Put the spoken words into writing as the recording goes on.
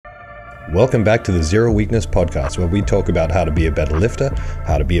Welcome back to the Zero Weakness Podcast, where we talk about how to be a better lifter,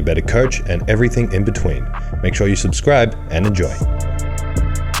 how to be a better coach, and everything in between. Make sure you subscribe and enjoy.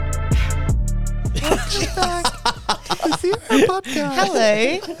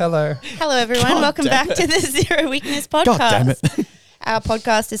 Hello, everyone. Welcome back to the Zero Weakness Podcast. God damn it. Our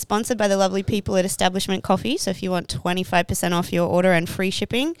podcast is sponsored by the lovely people at Establishment Coffee. So if you want 25% off your order and free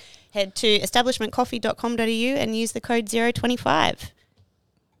shipping, head to establishmentcoffee.com.au and use the code 025.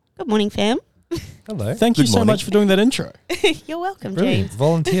 Good morning, fam. Hello. Thank you so much for doing that intro. You're welcome, Brilliant. James.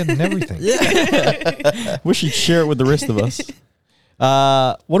 Volunteered and everything. Wish you'd share it with the rest of us.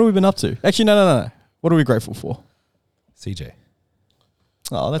 What have we been up to? Actually, no. What are we grateful for? CJ.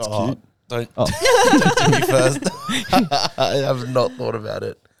 Oh, that's cute. Don't do me first. I have not thought about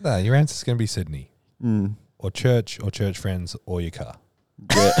it. No, your answer's going to be Sydney. Or church friends or your car.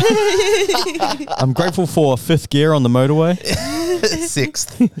 Yeah. I'm grateful for fifth gear on the motorway.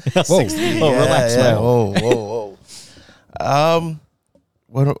 Sixth. Whoa. Relax, man. Whoa.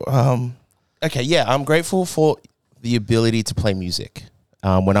 Okay, yeah, I'm grateful for the ability to play music.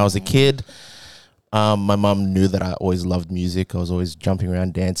 When I was a kid, my mum knew that I always loved music. I was always jumping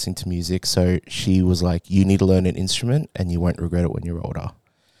around dancing to music. So she was like, you need to learn an instrument and you won't regret it when you're older.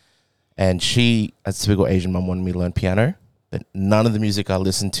 And she, as a typical Asian mum, wanted me to learn piano. But none of the music I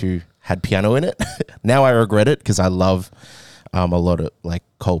listened to had piano in it. Now I regret it because I love a lot of like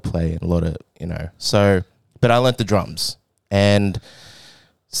Coldplay and a lot of, So, but I learnt the drums. And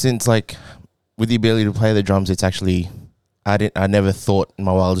since like with the ability to play the drums, it's actually... I never thought in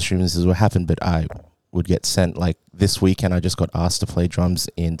my wildest dreams this would happen, but I would get sent like this weekend. I just got asked to play drums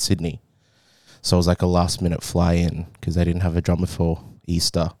in Sydney. So it was like a last minute fly in because they didn't have a drummer for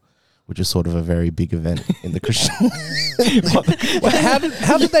Easter, which is sort of a very big event in the Christian.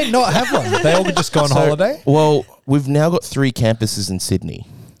 How did they not have one? They all could just go on holiday? Well, we've now got 3 campuses in Sydney.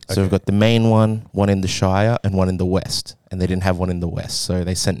 So we've got the main one in the Shire, and one in the West. And they didn't have one in the West, so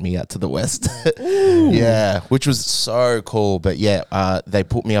they sent me out to the West. Yeah, which was so cool. But yeah, they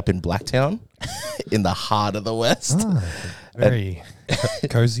put me up in Blacktown, in the heart of the West. Very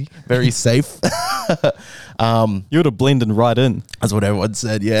cozy. Very safe. You would have blended right in. That's what everyone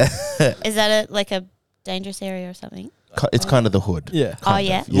said, yeah. Is that like a dangerous area or something? It's kind of the hood. Yeah. Oh,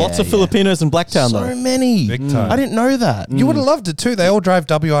 yeah? Lots of Filipinos in Blacktown, So though. many. Big time. I didn't know that. You would have loved it too. They all drive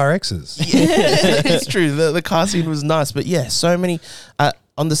WRXs. Yeah, it's true. The car scene was nice, but yeah, so many.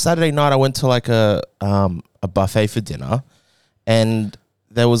 On the Saturday night, I went to like a buffet for dinner, and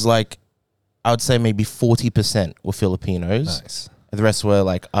there was like, I would say maybe 40% were Filipinos. Nice. The rest were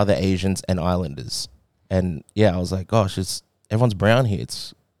like other Asians and Islanders. And yeah, I was like, gosh, everyone's brown here.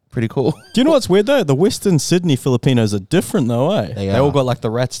 It's pretty cool. Do you know what's weird, though? The Western Sydney Filipinos are different, though, eh? They all are. got like the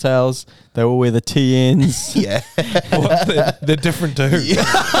rat's tails. They all wear the TNs. Yeah. What? They're different too. You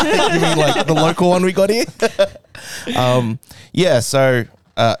mean like the local one we got here? Yeah, so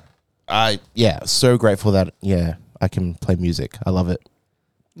so grateful that I can play music. I love it.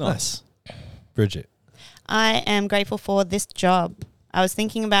 Nice. Bridget. I am grateful for this job. I was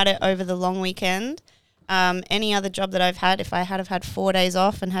thinking about it over the long weekend. Any other job that I've had, if I had have had 4 days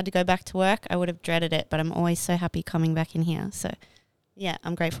off and had to go back to work, I would have dreaded it. But I'm always so happy coming back in here. So, yeah,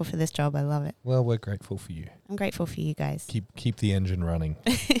 I'm grateful for this job. I love it. Well, we're grateful for you. I'm grateful for you guys. Keep the engine running.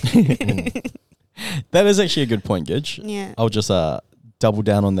 That is actually a good point, Gidge. Yeah. I'll just double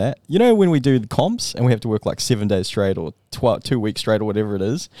down on that. You know, when we do the comps and we have to work like 7 days straight or 2 weeks straight or whatever it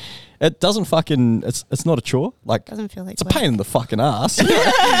is, it doesn't fucking, it's not a chore. Like, Doesn't feel like it's a work. pain in the fucking ass.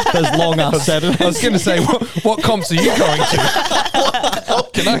 Those long ass Saturdays. I was going to say, what comps are you going to?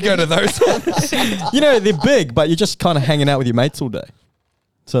 Can I go to those ones? You know, they're big, but you're just kind of hanging out with your mates all day.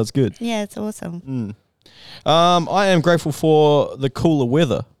 So it's good. Yeah, it's awesome. I am grateful for the cooler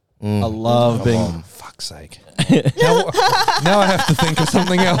weather. I love being... Fuck's sake. Now I have to think of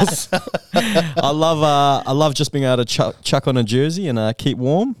something else. I love just being able to chuck on a jersey and keep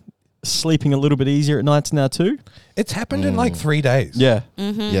warm. Sleeping a little bit easier at nights now too. It's happened in like 3 days. Yeah.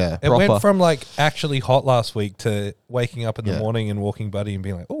 Yeah. It Proper. went from like actually hot last week to waking up in the morning and walking buddy and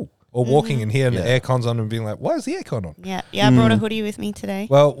being like, oh, or walking in here and the aircon's on and being like, why is the aircon on? Yeah. Yeah, I brought a hoodie with me today.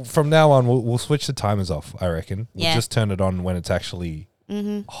 Well, from now on, we'll switch the timers off, I reckon. We'll Yeah. just turn it on when it's actually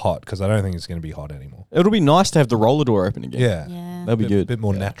hot, because I don't think it's going to be hot anymore. It'll be nice to have the roller door open again. Yeah. Yeah. That'll be good. Bit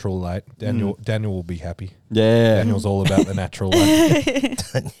more natural light. Daniel will be happy. Yeah. Daniel's all about the natural light.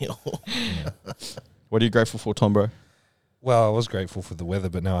 What are you grateful for, Tom, bro? Well, I was grateful for the weather,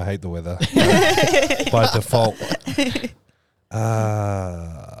 but now I hate the weather by default.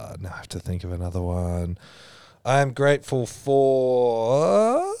 Now I have to think of another one. I'm grateful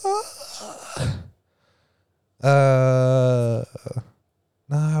for...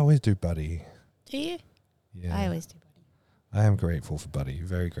 No, I always do Buddy. Do you? Yeah. I always do Buddy. I am grateful for Buddy.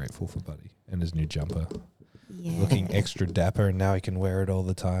 Very grateful for Buddy. And his new jumper. Yeah. Looking extra dapper, and now he can wear it all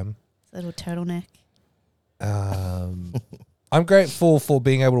the time. Little turtleneck. I'm grateful for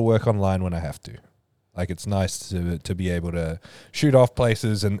being able to work online when I have to. Like, it's nice to be able to shoot off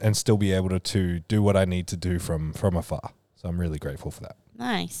places and still be able to do what I need to do from afar. So I'm really grateful for that.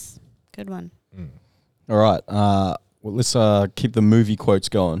 Nice. Good one. All right. Well, let's keep the movie quotes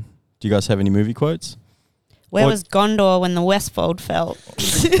going. Do you guys have any movie quotes? Where was Gondor when the Westfold fell?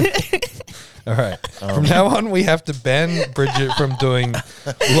 All right. From now on, we have to ban Bridget from doing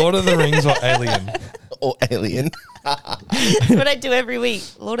Lord of the Rings or Alien. Or Alien. That's what I do every week.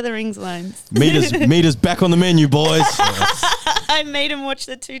 Lord of the Rings lines. Meters back on the menu, boys. I made him watch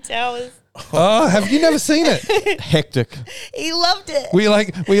the Two Towers. Oh, have you never seen it? Hectic. He loved it. We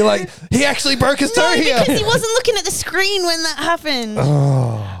like, he actually broke his toe here. Because he wasn't looking at the screen when that happened.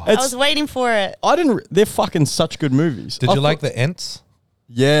 Oh. I was waiting for it. I didn't. They're fucking such good movies. Did you like the Ents?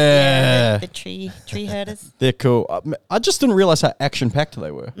 Yeah. The tree herders. They're cool. I just didn't realize how action packed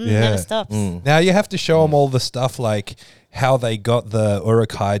they were. Never stops. Now you have to show them all the stuff, like how they got the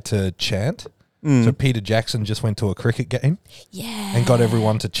Uruk-hai to chant. So Peter Jackson just went to a cricket game, and got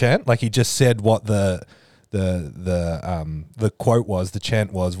everyone to chant. Like, he just said what the quote was, the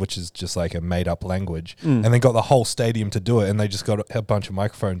chant was, which is just like a made up language, and then got the whole stadium to do it, and they just got a bunch of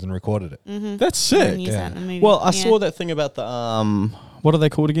microphones and recorded it. That's sick. Use that in the movie. Well, I saw that thing about the what are they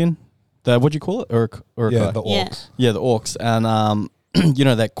called again? What'd you call it? Uruk-hai. Yeah, the orcs. Yeah, the orcs. And you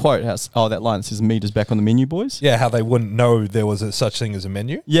know that quote has that line says "Meters back on the menu, boys." Yeah, how they wouldn't know there was a such thing as a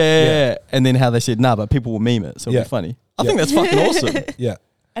menu. Yeah. And then how they said, "Nah, but people will meme it, so it'll be funny." I think that's fucking awesome. Yeah.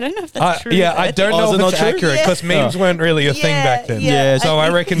 I don't know if that's true. Yeah, I don't know is if it it's not true? accurate because memes weren't really a thing back then. Yeah. So I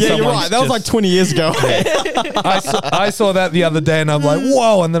reckon Yeah, you're someone's right. That was like just- 20 years ago. I saw that the other day and I'm like,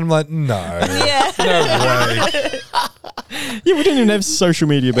 whoa, and then I'm like, no, Yeah. no way. Yeah, we didn't even have social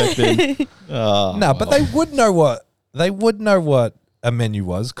media back then. No, but they would know what a menu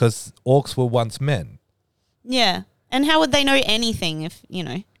was because orcs were once men. Yeah. And how would they know anything if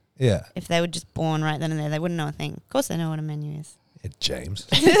Yeah, if they were just born right then and there? They wouldn't know a thing. Of course they know what a menu is. James.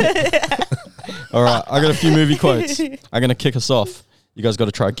 All right, I got a few movie quotes. I'm going to kick us off. You guys got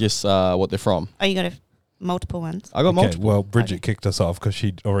to try and guess what they're from. Oh, you got multiple ones. I got Okay, multiple. well, Bridget kicked us off because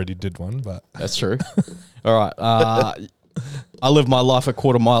she already did one, but That's true. All right. I live my life a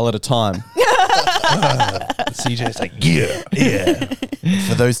quarter mile at a time. CJ's like, yeah.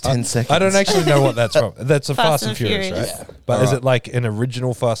 For those 10 seconds. I don't actually know what that's from. That's a Fast and Furious, Furious. right? But is it like an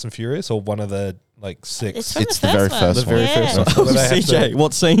original Fast and Furious or one of the like six? It's from It's the the very first one. first The very Yeah. first one. But they have CJ,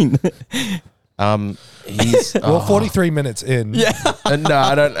 what scene? He's Well, 43 minutes in. Yeah. no,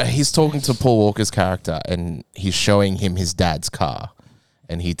 I don't. He's talking to Paul Walker's character, and he's showing him his dad's car,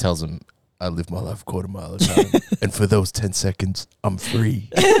 and he tells him, "I live my life a quarter mile at a time, and for those 10 seconds, I'm free."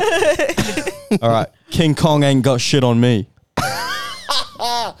 All right. King Kong ain't got shit on me.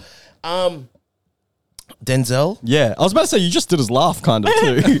 Denzel. Yeah. I was about to say, you just did his laugh kind of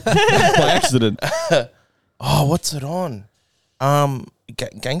too. By accident. Oh, what's it on?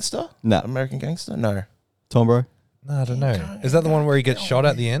 Gangster? No. American Gangster? No. Tom, bro? No, I don't know. Is that the one where he gets shot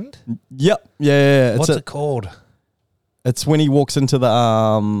at the end? Yep. Yeah. What's it called? It's when he walks into the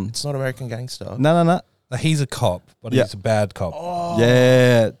It's not American Gangster. No. He's a cop, but Yeah. he's a bad cop.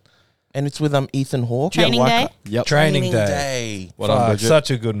 Yeah. And it's with Ethan Hawke. Training Day. Yep. Training Day. What up, Fuck, Bridget? such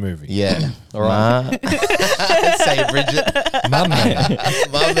a good movie. Yeah. All right. Say it, Bridget. My man.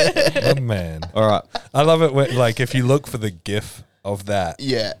 My man. My man. All right. I love it when, like, if you look for the gif of that,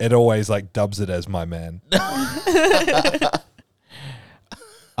 Yeah. it always like dubs it as my man.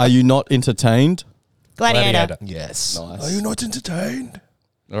 Are you not entertained? Gladiator. Yes. Nice. Are you not entertained?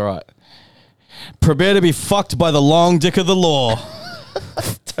 All right. Prepare to be fucked by the long dick of the law.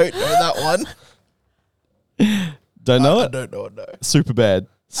 Don't know that one. Don't know I it? don't know it, no. Super bad.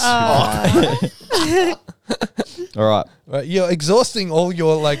 Oh. All right. Right, you're exhausting all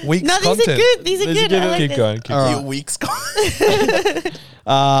your like week's No, these content. are good. These are good. I like Keep this. going. Keep All going. Your week's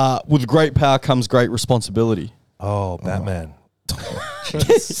gone. With great power comes great responsibility. Oh, Batman.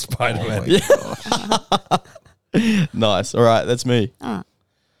 Spider-Man. Nice. All right. That's me.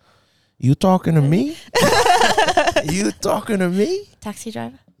 You talking to me? You talking to me? Taxi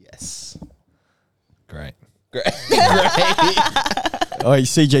driver. Yes. Great. Great. Oh, hey,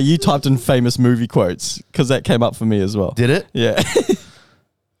 CJ, you typed in famous movie quotes because that came up for me as well. Did it? Yeah.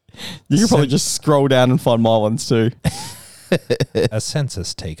 You can probably just scroll down and find my ones too. A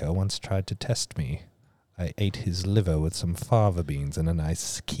census taker once tried to test me. I ate his liver with some fava beans and a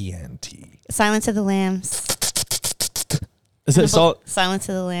nice Chianti. Silence of the Lambs. Is it so? Silence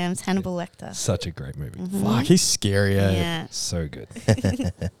of the Lambs, Hannibal Lecter. Such a great movie. Fuck, he's scary. Eh? Yeah. So good.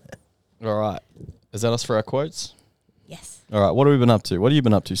 All right. Is that us for our quotes? Yes. All right. What have we been up to? What have you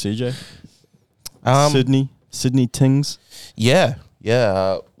been up to, CJ? Sydney Tings. Yeah.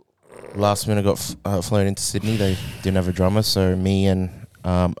 Last minute got flown into Sydney. They didn't have a drummer, so me and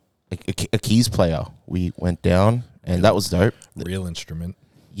a keys player, we went down, and that was dope. Real instrument.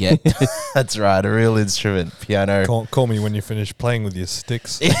 Yeah, that's right. A real instrument, piano, Call me when you finish playing with your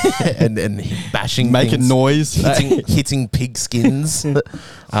sticks. and bashing, Making things, noise. hitting pig skins.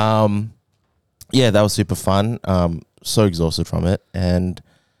 Yeah, that was super fun. So exhausted from it, and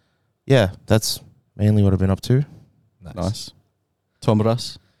yeah, that's mainly what I've been up to. Nice.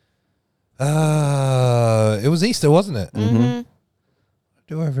 Thomas. It was Easter, wasn't it? Mm-hmm. What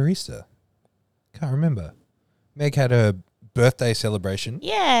do over Easter? Can't remember. Meg had a birthday celebration.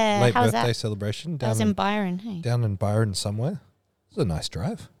 Yeah. Late How was birthday that? celebration That was in Byron, hey? down in Byron somewhere. It was a nice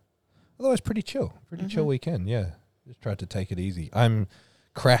drive. Otherwise, pretty chill. Pretty chill weekend, yeah. Just tried to take it easy. I'm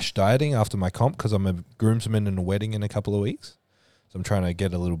crash dieting after my comp because I'm a groomsman in a wedding in a couple of weeks. So I'm trying to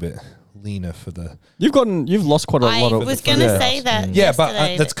get a little bit leaner for the... You've lost quite a lot of... I was going to say that Yeah, but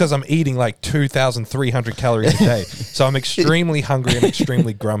yesterday that's because I'm eating like 2,300 calories a day. So I'm extremely hungry and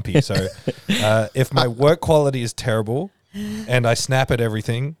extremely grumpy. So if my work quality is terrible and I snap at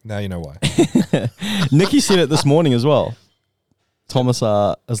everything, now you know why. Nikki said it this morning as well. Thomas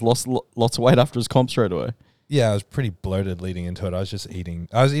has lost lots of weight after his comp straight away. Yeah, I was pretty bloated leading into it. I was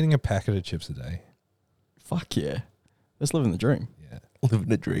eating a packet of chips a day. Fuck yeah. That's living the dream. Yeah.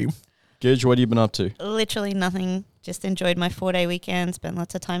 Living a dream. Gage, what have you been up to? literally nothing. Just enjoyed my 4-day weekend. Spent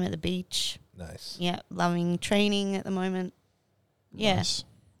lots of time at the beach. Nice. Yeah, loving training at the moment. Yeah, Nice.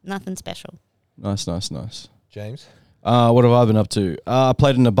 nothing special. Nice. James? What have I been up to? I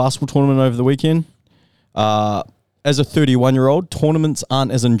played in a basketball tournament over the weekend. As a 31-year-old, tournaments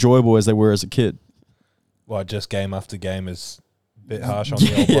aren't as enjoyable as they were as a kid. Well, just game after game is a bit harsh on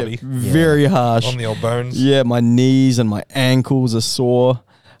the old body. Very harsh. On the old bones. Yeah, my knees and my ankles are sore.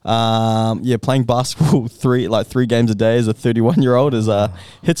 Playing basketball three games a day as a 31-year-old is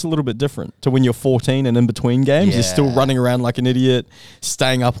hits a little bit different to when you're 14 and in between games. You're still running around like an idiot,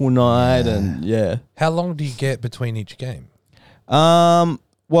 staying up all night, and yeah. How long do you get between each game?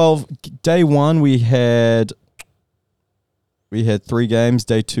 Well, day one we had 3 games.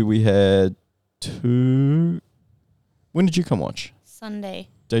 Day 2 we had 2. When did you come watch? Sunday.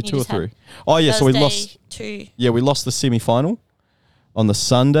 Day You 2 or just had 3? Oh yeah, so we Thursday, lost. 2. Yeah, we lost the semi-final on the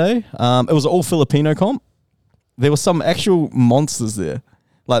Sunday. It was an all Filipino comp. There were some actual monsters there,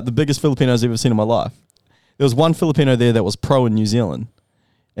 like the biggest Filipinos I've ever seen in my life. There was one Filipino there that was pro in New Zealand,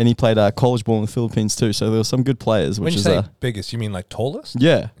 and he played college ball in the Philippines too. So there were some good players. When Which you is say biggest, you mean like tallest?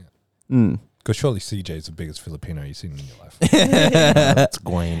 yeah. Mm. Because surely CJ is the biggest Filipino you've seen in your life. That's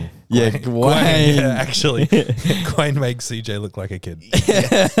Gwaine. Yeah, Gwaine. Yeah, actually. Gwaine makes CJ look like a kid.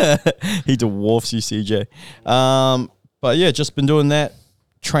 He dwarfs you, CJ. But yeah, just been doing that.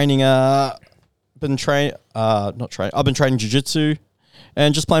 Training. I've been training jiu-jitsu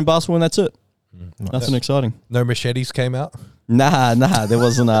and just playing basketball, and that's it. Nothing exciting. No machetes came out? Nah, there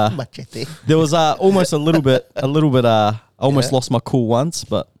wasn't Machete. there was almost a little bit I almost lost my cool once,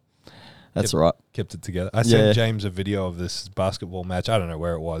 but that's all right. Kept it together. I sent James a video of this basketball match. I don't know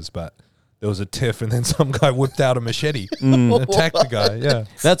where it was, but there was a tiff and then some guy whipped out a machete and attacked the guy. Yeah.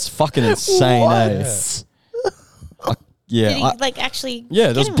 That's fucking insane, eh? Yeah. Did he actually?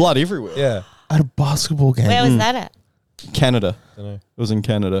 Yeah, there's blood everywhere. Yeah. At a basketball game. Where was that at? Canada. Dunno. It was in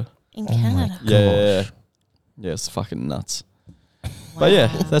Canada. In Canada. Yeah. Yeah, it's fucking nuts. But yeah,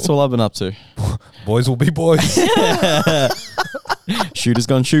 that's all I've been up to. Boys will be boys. Shooters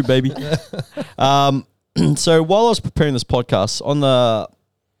gonna shoot, baby. So while I was preparing this podcast, on the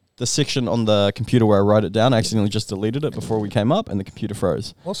section on the computer where I wrote it down, I accidentally just deleted it before we came up, and the computer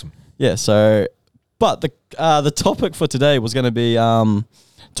froze. Awesome. Yeah. So, but the topic for today was going to be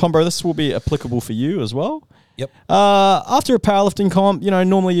Tom, bro. This will be applicable for you as well. Yep. After a powerlifting comp,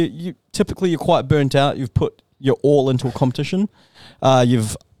 normally you typically you're quite burnt out. You've put your all into a competition.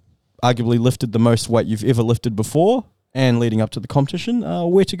 You've arguably lifted the most weight you've ever lifted before, and leading up to the competition,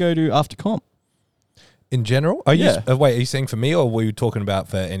 where to go to after comp? In general? Are you saying for me or were you talking about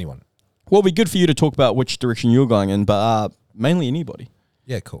for anyone? Well, it'd be good for you to talk about which direction you're going in, but mainly anybody.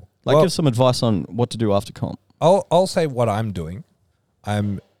 Yeah, cool. Give some advice on what to do after comp. I'll say what I'm doing.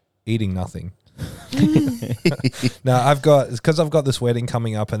 I'm eating nothing. Now I've got this wedding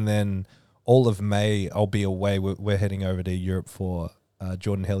coming up, and then all of May I'll be away. We're heading over to Europe for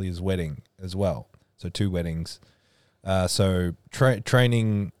Jordan Hellier's wedding as well. So 2 weddings. So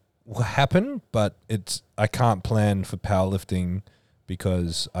training will happen, but I can't plan for powerlifting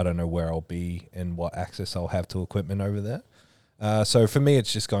because I don't know where I'll be and what access I'll have to equipment over there. So for me,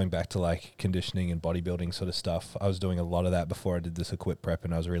 it's just going back to like conditioning and bodybuilding sort of stuff. I was doing a lot of that before I did this equip prep,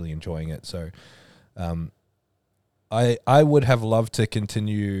 and I was really enjoying it. So I would have loved to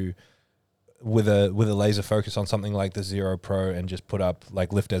continue with a laser focus on something like the Zero Pro and just put up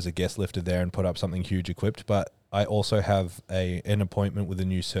like lift as a guest lifter there and put up something huge equipped. But I also have an appointment with a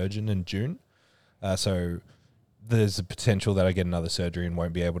new surgeon in June. So there's a potential that I get another surgery and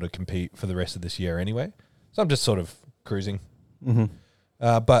won't be able to compete for the rest of this year anyway. So I'm just sort of cruising. Mm-hmm.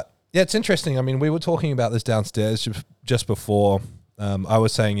 But yeah, it's interesting. I mean, we were talking about this downstairs just before. I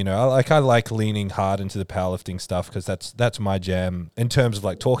was saying, I like leaning hard into the powerlifting stuff because that's my jam in terms of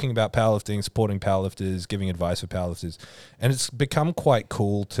like talking about powerlifting, supporting powerlifters, giving advice for powerlifters. And it's become quite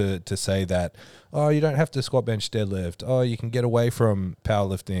cool to say that, oh, you don't have to squat, bench, deadlift. Oh, you can get away from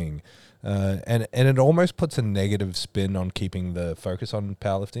powerlifting. And it almost puts a negative spin on keeping the focus on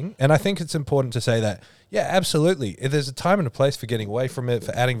powerlifting. And I think it's important to say that, yeah, absolutely. If there's a time and a place for getting away from it,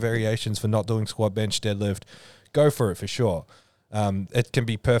 for adding variations, for not doing squat, bench, deadlift, go for it for sure. It can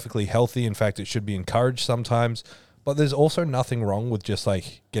be perfectly healthy. In fact, it should be encouraged sometimes. But there's also nothing wrong with just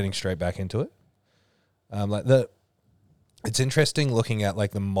like getting straight back into it. It's interesting looking at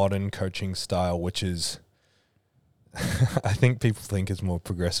like the modern coaching style, which is, I think people think is more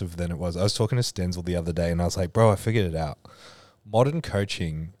progressive than it was. I was talking to Stenzel the other day and I was like, bro, I figured it out. Modern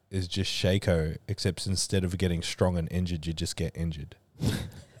coaching is just Shaco, except instead of getting strong and injured, you just get injured.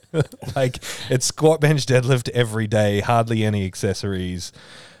 Like it's squat, bench, deadlift every day, hardly any accessories.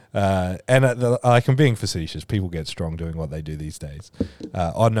 And like I'm being facetious. People get strong doing what they do these days.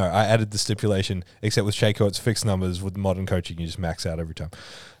 Oh no, I added the stipulation, except with Shaco, it's fixed numbers. With modern coaching, you just max out every time.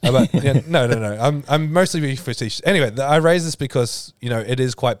 But yeah, no. I'm mostly being facetious. Anyway, I raise this because, it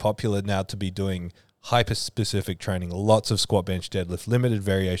is quite popular now to be doing hyper-specific training, lots of squat, bench, deadlift, limited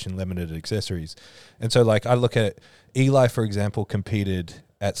variation, limited accessories. And so like I look at Eli, for example, competed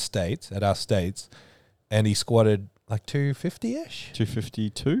at our states, and he squatted like 250-ish?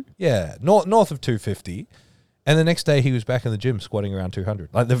 252? Yeah, north of 250. And the next day he was back in the gym squatting around 200,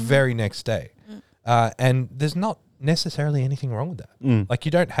 like the very next day. And there's not necessarily anything wrong with that. Like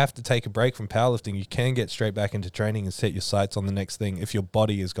you don't have to take a break from powerlifting. You can get straight back into training and set your sights on the next thing if your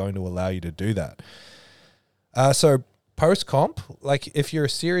body is going to allow you to do that. So post-comp, like if you're a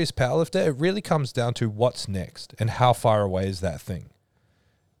serious powerlifter, it really comes down to what's next and how far away is that thing.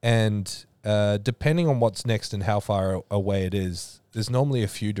 And depending on what's next and how far away it is, there's normally a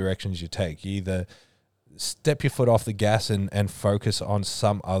few directions you take. You either step your foot off the gas and focus on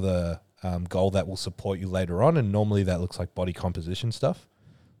some other goal that will support you later on, and normally that looks like body composition stuff.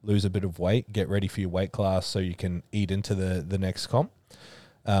 Lose a bit of weight, get ready for your weight class so you can eat into the next comp.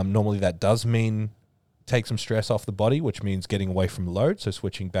 Normally that does mean take some stress off the body, which means getting away from load, so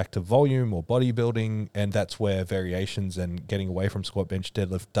switching back to volume or bodybuilding, and that's where variations and getting away from squat, bench,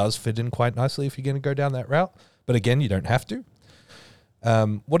 deadlift does fit in quite nicely if you're going to go down that route. But again, you don't have to.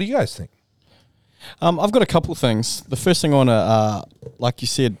 What do you guys think? I've got a couple of things. The first thing I want to, like you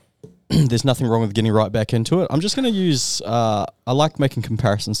said, there's nothing wrong with getting right back into it. I'm just going to use, I like making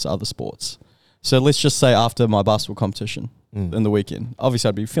comparisons to other sports. So let's just say after my basketball competition in the weekend, obviously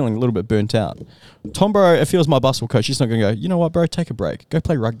I'd be feeling a little bit burnt out. Tom, bro, if he was my basketball coach, he's not going to go, you know what, bro, take a break. Go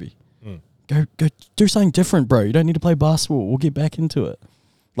play rugby. Go do something different, bro. You don't need to play basketball. We'll get back into it.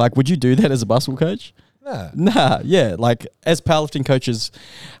 Like, would you do that as a basketball coach? Nah, yeah. Like, as powerlifting coaches,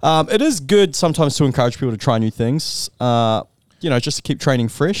 it is good sometimes to encourage people to try new things, just to keep training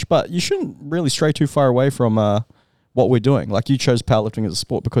fresh, but you shouldn't really stray too far away from what we're doing. Like, you chose powerlifting as a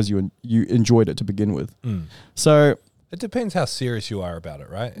sport because you enjoyed it to begin with. So it depends how serious you are about it,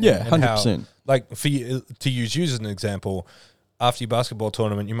 right? Yeah, and 100%. Like, for you, to use you as an example, after your basketball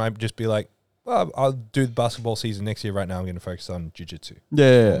tournament, you might just be like, well, I'll do the basketball season next year. Right now I'm going to focus on jiu-jitsu.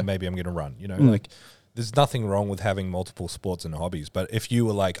 Yeah. Or maybe I'm going to run, like there's nothing wrong with having multiple sports and hobbies. But if you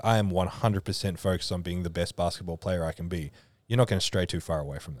were like, I am 100% focused on being the best basketball player I can be, you're not going to stray too far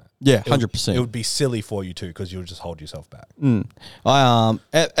away from that. Yeah, 100%. It would be silly for you too, because you'll just hold yourself back. I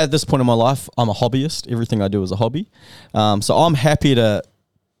at this point in my life, I'm a hobbyist. Everything I do is a hobby. So I'm happy to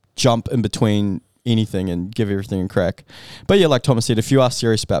jump in between anything and give everything a crack. But yeah, like Thomas said, if you are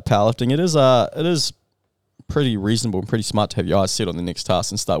serious about powerlifting, it is pretty reasonable and pretty smart to have your eyes set on the next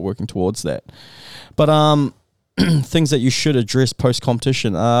task and start working towards that. But things that you should address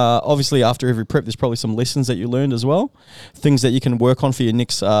post-competition. Obviously, after every prep, there's probably some lessons that you learned as well. Things that you can work on for your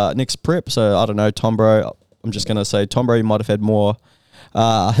next prep. So, I don't know, Tom Bro, I'm just going to say, Tom Bro, you might have had more.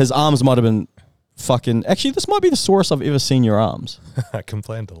 His arms might have been Actually, this might be the sorest I've ever seen your arms. I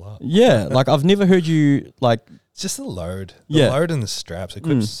complained a lot. Yeah, like I've never heard you like. It's just the load. Yeah. The load and the straps.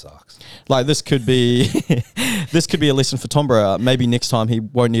 Equip sucks. Like this could be, this could be a lesson for Tom Bro. Maybe next time he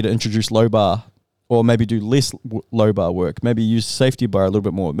won't need to introduce low bar, or maybe do less low bar work. Maybe use safety bar a little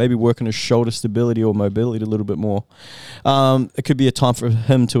bit more. Maybe work on his shoulder stability or mobility a little bit more. It could be a time for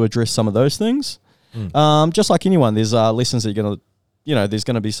him to address some of those things. Just like anyone, there's lessons that you're gonna, there's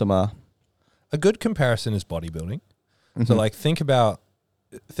gonna be some. A good comparison is bodybuilding. So like think about,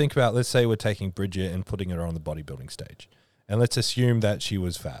 let's say we're taking Bridget and putting her on the bodybuilding stage. And let's assume that she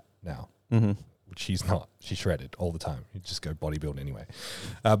was fat now, which she's not. She's shredded all the time. You just go bodybuild anyway.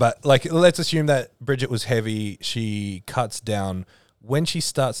 But like, let's assume that Bridget was heavy. She cuts down. When she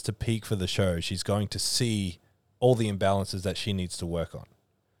starts to peak for the show, she's going to see all the imbalances that she needs to work on.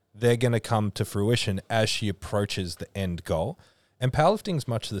 They're going to come to fruition as she approaches the end goal. And powerlifting is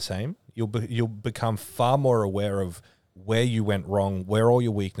much the same. You'll become far more aware of where you went wrong, where all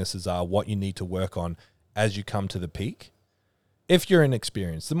your weaknesses are, what you need to work on as you come to the peak. If you're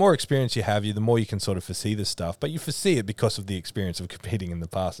inexperienced, the more experience you have, the more you can sort of foresee this stuff. But you foresee it because of the experience of competing in the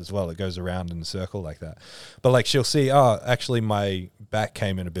past as well. It goes around in a circle like that. But like she'll see, actually my back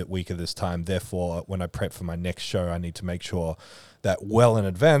came in a bit weaker this time. Therefore, when I prep for my next show, I need to make sure that well in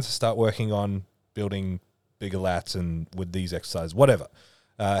advance I start working on building bigger lats and with these exercises, whatever.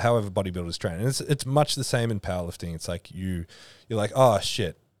 However bodybuilders train. And it's much the same in powerlifting. It's like you're like, oh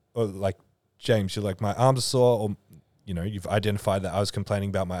shit. Or like James, you're like, my arms are sore, or you've identified that I was complaining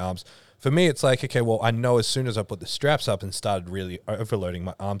about my arms. For me, it's like, okay, well, I know as soon as I put the straps up and started really overloading,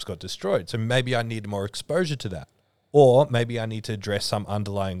 my arms got destroyed. So maybe I need more exposure to that. Or maybe I need to address some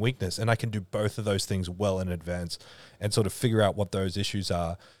underlying weakness. And I can do both of those things well in advance and sort of figure out what those issues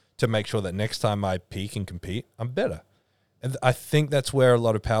are to make sure that next time I peak and compete, I'm better. And I think that's where a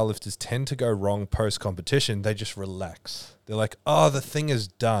lot of powerlifters tend to go wrong post-competition. They just relax. They're like, oh, the thing is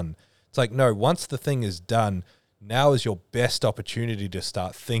done. It's like, no, once the thing is done, now is your best opportunity to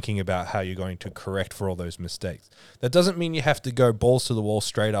start thinking about how you're going to correct for all those mistakes. That doesn't mean you have to go balls to the wall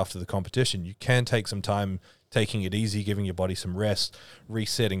straight after the competition. You can take some time taking it easy, giving your body some rest,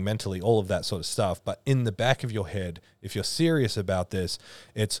 resetting mentally, all of that sort of stuff. But in the back of your head, if you're serious about this,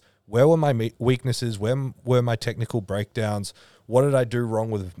 it's where were my weaknesses? Where were my technical breakdowns? What did I do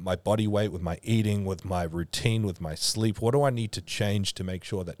wrong with my body weight, with my eating, with my routine, with my sleep? What do I need to change to make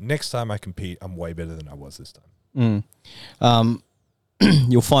sure that next time I compete, I'm way better than I was this time?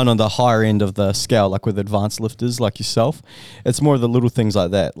 You'll find on the higher end of the scale, like with advanced lifters like yourself, it's more of the little things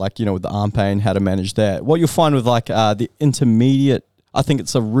like that, like, with the arm pain, how to manage that. What you'll find with like the intermediate, I think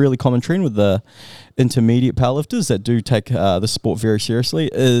it's a really common trend with the intermediate powerlifters that do take the sport very seriously,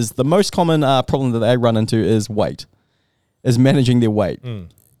 is the most common problem that they run into is managing their weight.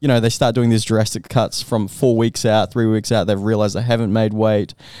 They start doing these drastic cuts from 4 weeks out, 3 weeks out. They've realized they haven't made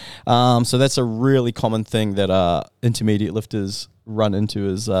weight. So that's a really common thing that intermediate lifters run into,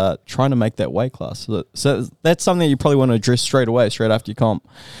 is trying to make that weight class. So that's something that you probably want to address straight after your comp.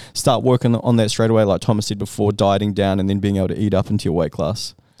 Start working on that straight away, like Thomas said before, dieting down and then being able to eat up into your weight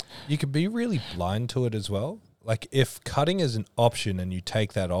class. You could be really blind to it as well. Like if cutting is an option and you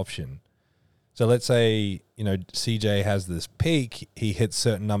take that option. So let's say, CJ has this peak, he hits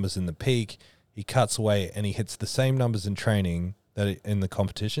certain numbers in the peak, he cuts weight and he hits the same numbers in training that in the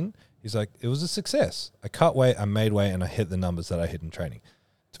competition. He's like, it was a success. I cut weight, I made weight, and I hit the numbers that I hit in training.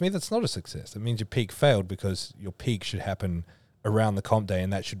 To me, that's not a success. It means your peak failed, because your peak should happen around the comp day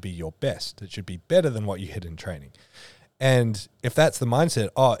and that should be your best. It should be better than what you hit in training. And if that's the mindset,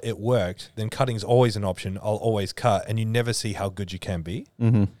 oh, it worked, then cutting's always an option. I'll always cut, and you never see how good you can be.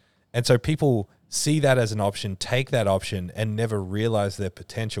 And so people see that as an option, take that option, and never realize their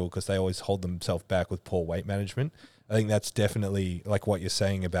potential because they always hold themselves back with poor weight management. I think that's definitely like what you're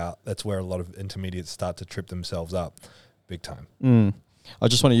saying about, that's where a lot of intermediates start to trip themselves up big time. I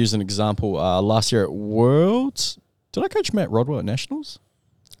just want to use an example. Last year at Worlds, did I coach Matt Rodwell at Nationals?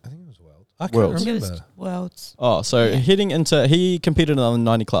 I think it was Worlds. I can't Worlds. remember. Worlds. Oh, so heading into, he competed in the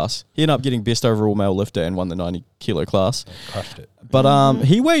 90 class. He ended up getting best overall male lifter and won the 90 kilo class. Crushed it. But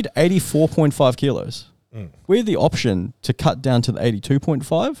he weighed 84.5 kilos. We had the option to cut down to the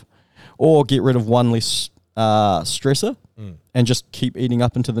 82.5 or get rid of one less stressor and just keep eating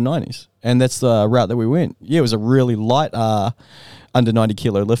up into the 90s. And that's the route that we went. Yeah, it was a really light under 90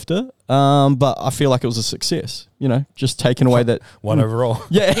 kilo lifter, but I feel like it was a success, just taking away that... One overall.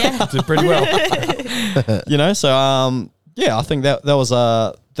 Yeah. Did pretty well. So I think that was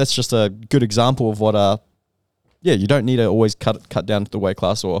that's just a good example of what... you don't need to always cut down to the weight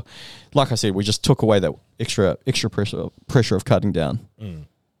class, or like I said, we just took away that extra pressure of cutting down.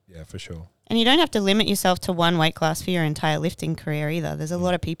 Yeah, for sure. And you don't have to limit yourself to one weight class for your entire lifting career either. There's a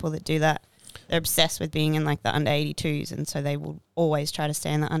lot of people that do that. They're obsessed with being in like the under 82s, and so they will always try to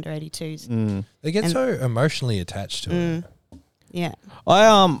stay in the under 82s. They get so emotionally attached to it. Yeah.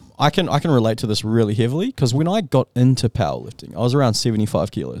 I can relate to this really heavily because when I got into powerlifting, I was around 74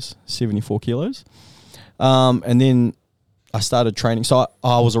 kilos. And then I started training. So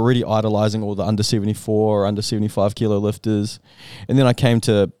I was already idolizing all the under 74, under 75 kilo lifters. And then I came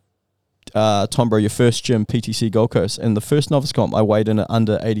to Tom Bro, your first gym, PTC Gold Coast, and the first novice comp, I weighed in at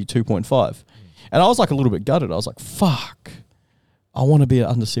under 82.5. And I was like a little bit gutted. I was like, fuck, I want to be at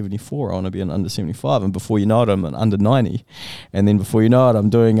under 74. I want to be an under 75. And before you know it, I'm an under 90. And then before you know it, I'm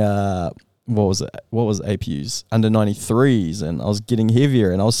doing, what was APUs? Under 93s. And I was getting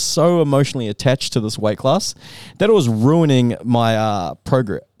heavier. And I was so emotionally attached to this weight class that it was ruining my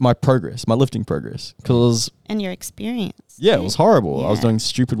progress, my lifting progress. And your experience. Yeah, it was horrible. Yeah. I was doing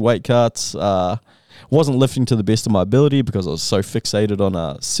stupid weight cuts. Wasn't lifting to the best of my ability because I was so fixated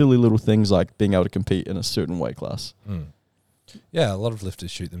on silly little things like being able to compete in a certain weight class. Yeah, a lot of lifters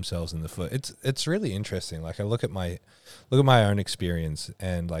shoot themselves in the foot. It's really interesting. Like I look at my own experience,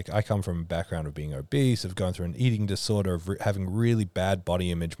 and like I come from a background of being obese, of going through an eating disorder, of having really bad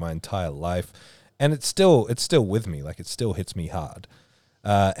body image my entire life, and it's still with me. Like it still hits me hard.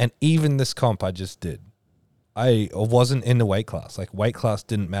 And even this comp I just did, I wasn't in the weight class. Like weight class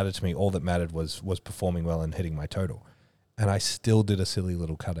didn't matter to me. All that mattered was performing well and hitting my total. And I still did a silly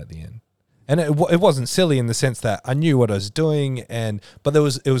little cut at the end. And it wasn't silly in the sense that I knew what I was doing, but it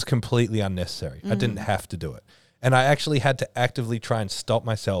was completely unnecessary. I didn't have to do it. And I actually had to actively try and stop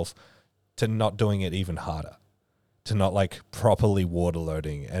myself to not doing it even harder, to not like properly water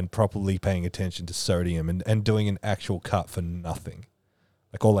loading and properly paying attention to sodium and doing an actual cut for nothing.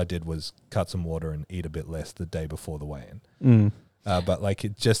 Like all I did was cut some water and eat a bit less the day before the weigh-in. But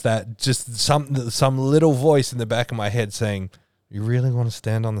like just some little voice in the back of my head saying, "You really want to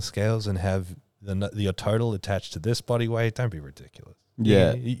stand on the scales and have your total attached to this body weight? Don't be ridiculous.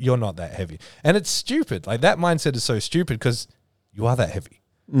 Yeah. You're not that heavy." And it's stupid. Like that mindset is so stupid because you are that heavy.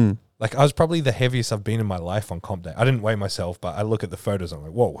 Like I was probably the heaviest I've been in my life on comp day. I didn't weigh myself, but I look at the photos. I'm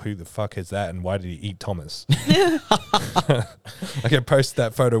like, whoa, who the fuck is that? And why did he eat Thomas? Like I posted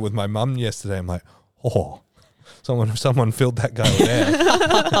that photo with my mum yesterday. I'm like, oh, someone filled that guy with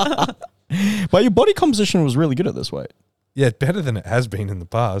air. But your body composition was really good at this weight. Yeah, better than it has been in the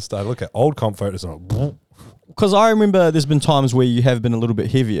past. I look at old comp photos and I'm like, Because I remember there's been times where you have been a little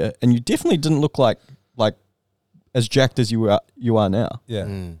bit heavier and you definitely didn't look like as jacked as you are now. yeah.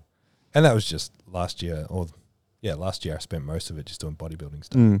 And that was just last year. Last year I spent most of it just doing bodybuilding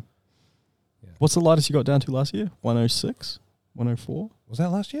stuff. Yeah. What's the lightest you got down to last year? 106? 104? Was that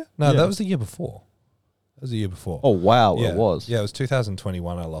last year? No, Yeah. that was the year before. Oh, wow, yeah. it was. Yeah, it was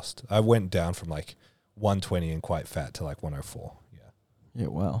 2021 I went down from like 120 and quite fat to like 104. Yeah. Yeah,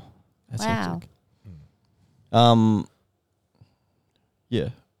 wow. That's Wow. hectic. Yeah.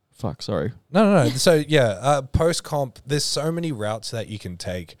 Fuck, sorry. No. So yeah, post comp, there's so many routes that you can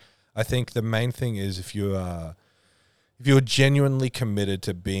take. I think the main thing is if you're genuinely committed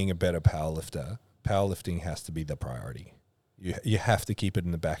to being a better powerlifter, powerlifting has to be the priority. You have to keep it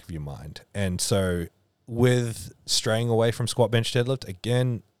in the back of your mind. And so with straying away from squat, bench, deadlift,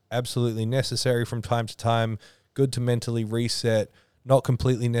 again, absolutely necessary from time to time, good to mentally reset, not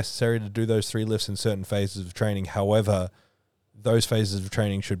completely necessary to do those 3 lifts in certain phases of training. However, those phases of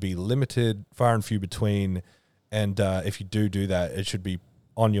training should be limited, far and few between, and if you do that, it should be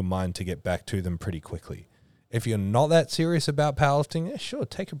on your mind to get back to them pretty quickly. If you're not that serious about powerlifting, sure,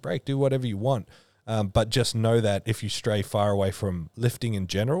 take a break, do whatever you want, but just know that if you stray far away from lifting in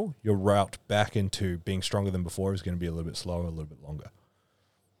general, your route back into being stronger than before is going to be a little bit slower, a little bit longer.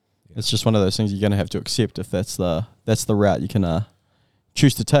 Yeah. It's just one of those things you're going to have to accept if that's the route you can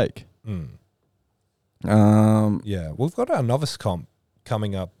choose to take. Yeah, we've got our novice comp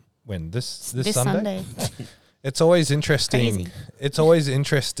coming up when this Sunday. It's always interesting. Crazy. It's always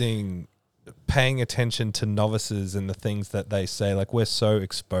interesting paying attention to novices and the things that they say. Like we're so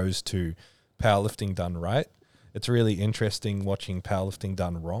exposed to powerlifting done right. It's really interesting watching powerlifting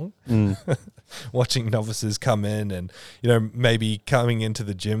done wrong. Watching novices come in and, maybe coming into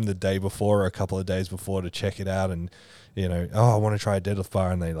the gym the day before or a couple of days before to check it out and, I want to try a deadlift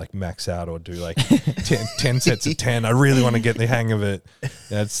bar, and they like max out or do like 10 sets of 10. I really want to get the hang of it.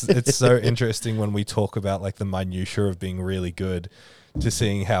 Yeah, it's so interesting when we talk about like the minutiae of being really good to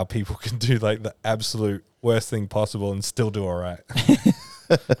seeing how people can do like the absolute worst thing possible and still do all right.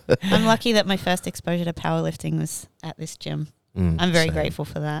 I'm lucky that my first exposure to powerlifting was at this gym. I'm very grateful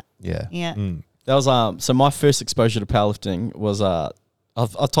for that. Yeah. Yeah. That was so my first exposure to powerlifting was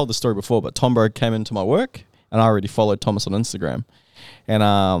I've told the story before, but Tom Bro came into my work and I already followed Thomas on Instagram. And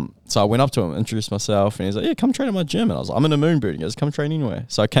so I went up to him, introduced myself, and he's like, yeah, come train at my gym. And I was like, I'm in a moon boot. He goes, come train anywhere.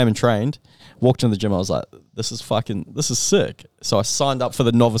 So I came and trained, walked into the gym. I was like, this is sick. So I signed up for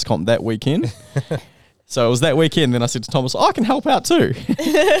the novice comp that weekend. So it was that weekend. Then I said to Thomas, I can help out too.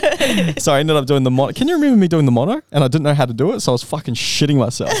 So I ended up doing the mono. Can you remember me doing the mono? And I didn't know how to do it. So I was fucking shitting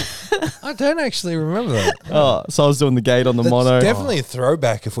myself. I don't actually remember that. So I was doing the gate on the That's mono. definitely a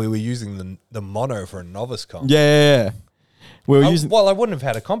throwback if we were using the mono for a novice comp. Yeah. We were using. Well, I wouldn't have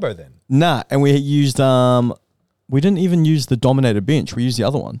had a combo then. Nah, and we used we didn't even use the Dominator bench. We used the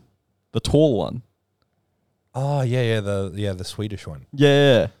other one, the tall one. Oh the Swedish one.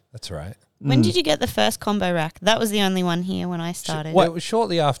 Yeah, That's right. When did you get the first combo rack? That was the only one here when I started. It was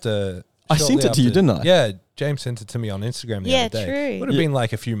shortly after. I sent it to you, didn't I? Yeah, James sent it to me on Instagram the other day. true. Would have been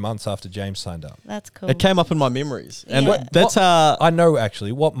like a few months after James signed up. That's cool. It came up in my memories, and Yeah. that's how I know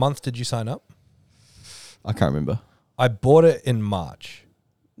actually. What month did you sign up? I can't remember. I bought it in March.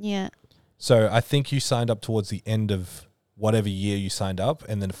 Yeah. So I think you signed up towards the end of whatever year you signed up,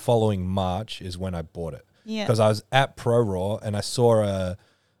 and then following March is when I bought it. Yeah. Because I was at Pro Raw and I saw a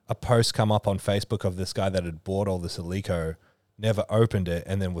post come up on Facebook of this guy that had bought all this Alico, never opened it,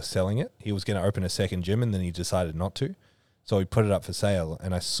 and then was selling it. He was going to open a second gym, and then he decided not to. So he put it up for sale,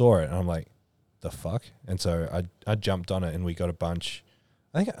 and I saw it, and I'm like, the fuck? And so I jumped on it, and we got a bunch.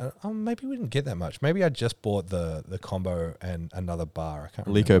 I think maybe we didn't get that much. Maybe I just bought the combo and another bar. I can't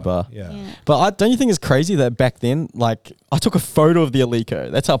remember. Alico bar. Yeah. But don't you think it's crazy that back then, like, I took a photo of the Alico.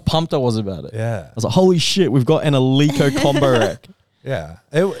 That's how pumped I was about it. Yeah. I was like, holy shit, we've got an Alico combo rack. Yeah.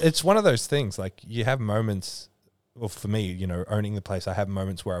 It's one of those things, like you have moments, well, for me, owning the place, I have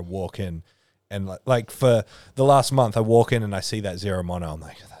moments where I walk in and like for the last month, I walk in and I see that Zero Mono. I'm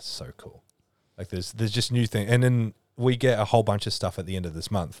like, that's so cool. Like there's just new things. And then we get a whole bunch of stuff at the end of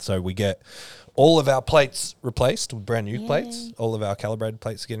this month. So we get all of our plates replaced with brand new plates. All of our calibrated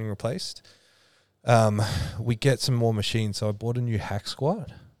plates getting replaced. We get some more machines. So I bought a new hack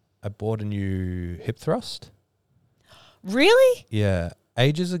squat. I bought a new hip thrust. Really? Yeah.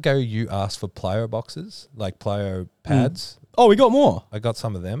 Ages ago, you asked for plyo boxes, like plyo pads. Oh, we got more. I got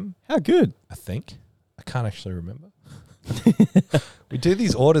some of them, How good. I think. I can't actually remember. We do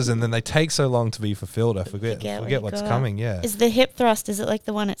these orders and then they take so long to be fulfilled. I forget what you what's got. coming. Yeah. Is the hip thrust, is it like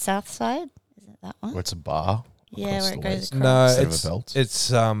the one at Southside? Is it that one? Where it's a bar. Yeah, across where the it goes waist. across. No, Instead of a belt.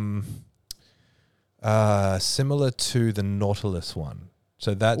 it's similar to the Nautilus one.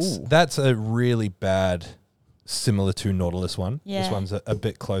 So that's Ooh. that's a really bad similar to Nautilus one. Yeah. This one's a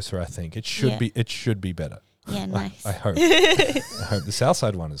bit closer, I think. It should be better. Yeah, nice. I hope. I hope the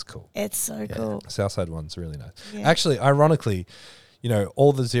Southside one is cool. It's so cool. Southside one's really nice. Yeah. Actually, ironically,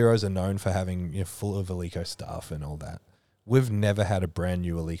 all the Zeros are known for having full of Alico stuff and all that. We've never had a brand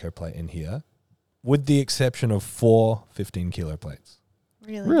new Alico plate in here, with the exception of 4 15-kilo plates.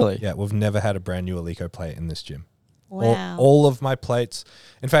 Really? Yeah, we've never had a brand new Alico plate in this gym. Wow. All of my plates,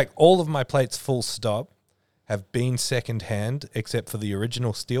 in fact, all of my plates full stop have been second-hand except for the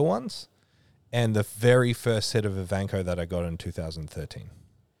original steel ones and the very first set of Ivanko that I got in 2013.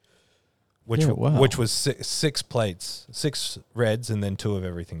 Which was six plates, 6 reds, and then 2 of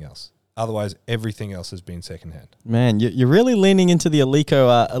everything else. Otherwise, everything else has been secondhand. Man, you're really leaning into the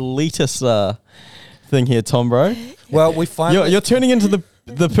Alico elitist thing here, Tom, bro. Well, we finally... You're turning into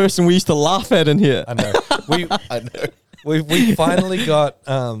the person we used to laugh at in here. I know. I know. We finally got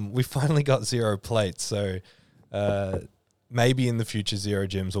 0 plates. So maybe in the future, Zero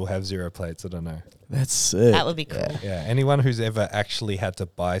gyms will have 0 plates. I don't know. That's sick. That would be cool. Yeah, anyone who's ever actually had to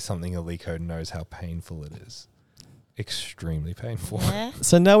buy something Alico knows how painful it is. Extremely painful. Yeah.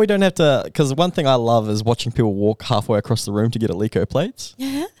 So now we don't have to, because one thing I love is watching people walk halfway across the room to get Alico plates.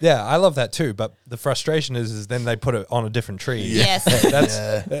 Yeah, I love that too. But the frustration is then they put it on a different tree. Yes.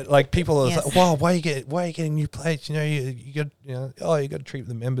 That's like people are Yes. like, wow, why are you getting new plates? You got you got to treat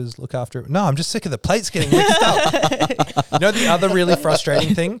the members, look after it. No, I'm just sick of the plates getting mixed up. The other really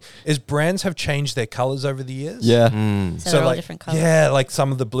frustrating thing is brands have changed their colors over the years. Yeah. So they're all different colours. Yeah, like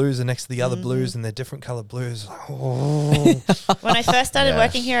some of the blues are next to the other blues and they're different color blues. When I first started Yes.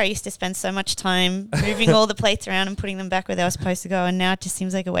 working here, I used to spend so much time moving all the plates around and putting them back where they were supposed to go, and now it just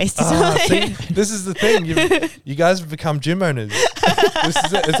seems like a waste of time. See, this is the thing. You guys have become gym owners. This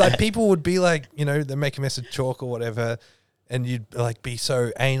is it. It's like people would be like, they make a mess of chalk or whatever, and you'd like be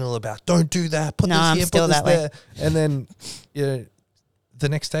so anal about, don't do that, put No, this I'm here, still put this that way. there. And then the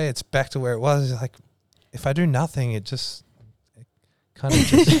next day it's back to where it was. Like, if I do nothing, it kind of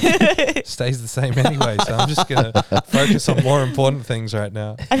just stays the same anyway. So I'm just going to focus on more important things right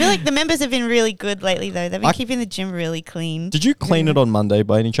now. I feel like the members have been really good lately, though. They've been keeping the gym really clean. Did you clean it on Monday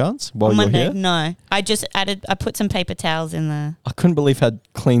by any chance while On you were Monday? here? No. I put some paper towels in there. I couldn't believe how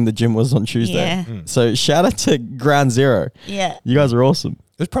clean the gym was on Tuesday. Yeah. So shout out to Ground Zero. Yeah. You guys are awesome.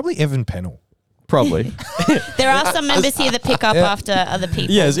 It was probably Evan Pennell. Probably. There are some members here that pick up after other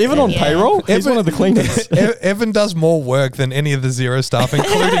people. Yeah, is Evan on payroll? He's one of the cleaners. Evan does more work than any of the Zero staff,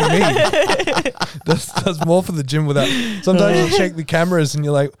 including me. does more for the gym without. Sometimes you check the cameras and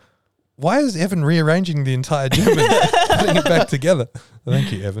you're like, why is Evan rearranging the entire gym and putting it back together?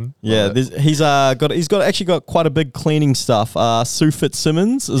 Thank you, Evan. Yeah, he's got quite a big cleaning stuff. Sue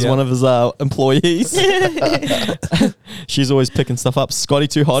Fitzsimmons is one of his employees. She's always picking stuff up. Scotty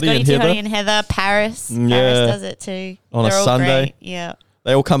Too Hottie and Heather. Paris. Yeah. Paris does it too. On They're a all Sunday. great. Yeah.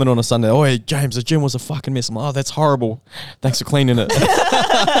 They all come in on a Sunday. Oh, hey, James, the gym was a fucking mess. I'm like, oh, that's horrible. Thanks for cleaning it.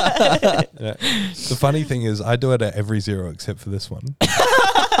 Yeah. The funny thing is, I do it at every Zero except for this one.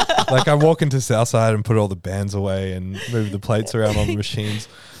 Like, I walk into Southside and put all the bands away and move the plates around on the machines.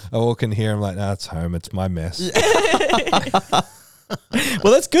 I walk in here, I'm like, nah, it's home. It's my mess.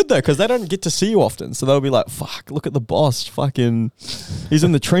 Well, that's good, though, because they don't get to see you often. So they'll be like, fuck, look at the boss. Fucking, he's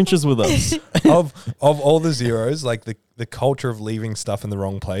in the trenches with us. of all the Zeros, like the culture of leaving stuff in the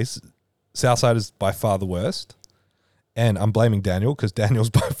wrong place, Southside is by far the worst. And I'm blaming Daniel because Daniel's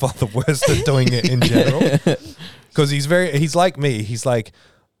by far the worst at doing it in general. Because he's like me. He's like,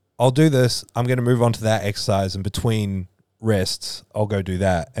 I'll do this. I'm going to move on to that exercise. And between rests, I'll go do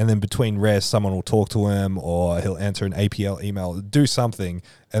that. And then between rests, someone will talk to him or he'll answer an APL email, do something.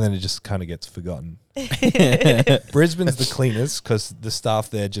 And then it just kind of gets forgotten. Brisbane's the cleanest because the staff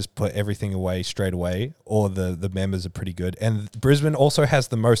there just put everything away straight away, or the members are pretty good. And Brisbane also has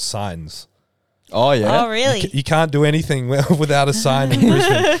the most signs. Oh, yeah. Oh, really? You can't do anything without a sign in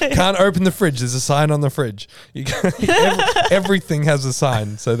Brisbane. Can't open the fridge. There's a sign on the fridge. Everything has a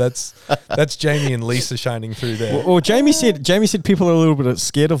sign. So that's Jamie and Lisa shining through there. Well, Jamie said people are a little bit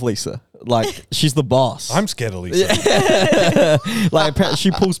scared of Lisa. Like, she's the boss. I'm scared of Lisa. Like,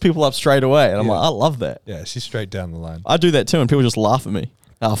 she pulls people up straight away. And I'm like, I love that. Yeah, she's straight down the line. I do that too, and people just laugh at me.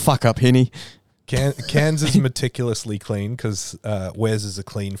 Oh, fuck up, Henny. Cairns is meticulously clean because Wes is a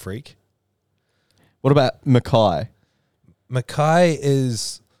clean freak. What about Mackay? Mackay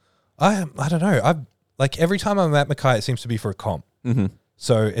is, I don't know. Like every time I'm at Mackay, it seems to be for a comp. Mm-hmm.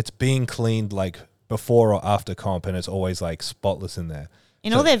 So it's being cleaned like before or after comp, and it's always like spotless in there.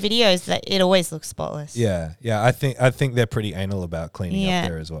 In all their videos, that it always looks spotless. Yeah. I think they're pretty anal about cleaning up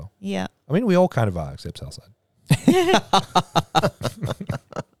there as well. Yeah. I mean, we all kind of are, except Southside.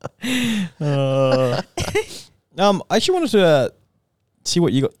 I actually wanted to see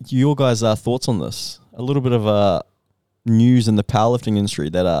what your guys' thoughts on this. A little bit of news in the powerlifting industry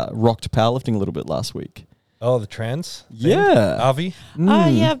that rocked powerlifting a little bit last week. Oh, the trans thing? Yeah. Avi? Oh,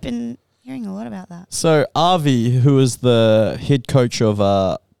 yeah, I've been hearing a lot about that. So Avi, who is the head coach of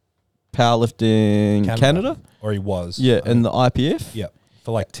powerlifting Canada? Or he was. Yeah, and the IPF. Yeah,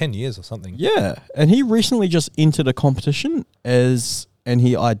 for like 10 years or something. Yeah, and he recently just entered a competition and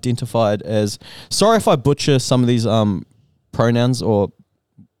he identified as, sorry if I butcher some of these pronouns, or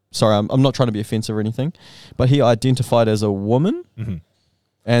sorry, I'm not trying to be offensive or anything, but he identified as a woman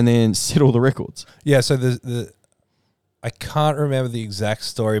and then set all the records. Yeah, so I can't remember the exact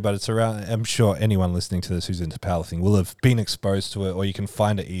story, but it's around, I'm sure anyone listening to this who's into powerlifting will have been exposed to it, or you can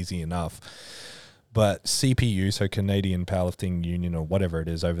find it easy enough. But CPU, so Canadian Powerlifting Union or whatever it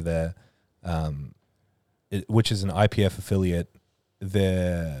is over there, which is an IPF affiliate,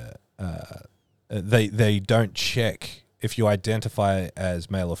 they don't check if you identify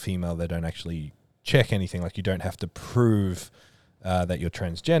as male or female. They don't actually check anything. Like, you don't have to prove that you're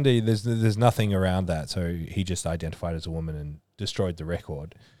transgender. There's nothing around that. So he just identified as a woman and destroyed the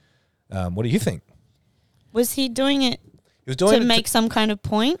record. What do you think? Was he doing it to make some kind of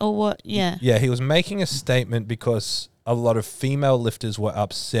point, or what? Yeah. Yeah, he was making a statement because a lot of female lifters were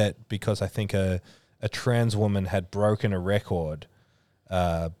upset because I think a trans woman had broken a record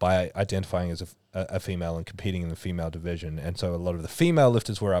by identifying as a female and competing in the female division. And so a lot of the female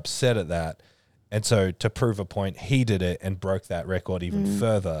lifters were upset at that. And so to prove a point, he did it and broke that record even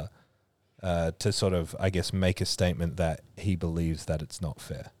further to sort of, I guess, make a statement that he believes that it's not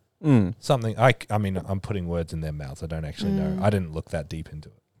fair. Something, I mean, I'm putting words in their mouths. I don't actually know. I didn't look that deep into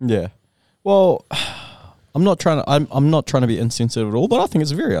it. Yeah. Well, I'm not trying to be insensitive at all, but I think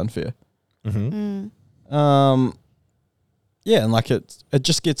it's very unfair. Mm-hmm. Yeah, and like it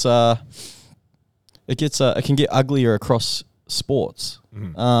just gets it can get uglier across sports.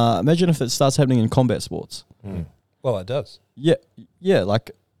 Imagine if it starts happening in combat sports. Well, it does. Yeah.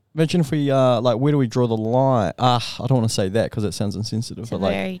 Like, imagine if we like, where do we draw the line? I don't want to say that because it sounds insensitive. It's a but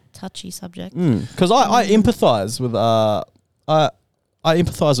like, very touchy subject. because I empathize with I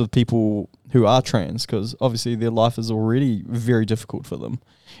empathize with people who are trans because obviously their life is already very difficult for them,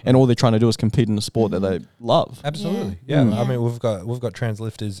 and all they're trying to do is compete in a sport that they love. Absolutely. Yeah. Yeah. I mean, we've got trans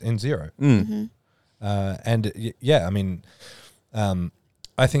lifters in Zero. I mean,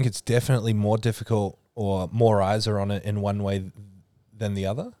 I think it's definitely more difficult or more eyes are on it in one way than the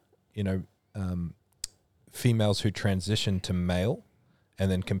other. You know, females who transition to male and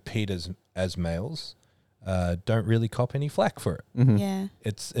then compete as males don't really cop any flack for it. Yeah.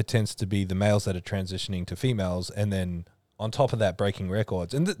 It tends to be the males that are transitioning to females and then on top of that breaking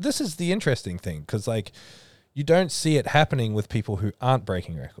records. And this is the interesting thing because like you don't see it happening with people who aren't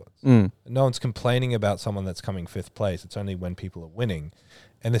breaking records. No one's complaining about someone that's coming 5th place. It's only when people are winning.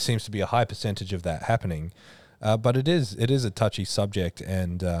 And there seems to be a high percentage of that happening. But it is a touchy subject.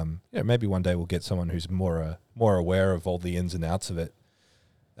 And maybe one day we'll get someone who's more aware of all the ins and outs of it.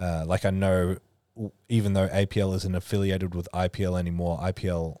 Like I know, even though APL isn't affiliated with IPL anymore,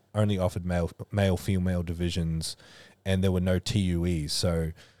 IPL only offered male-female divisions and there were no TUEs.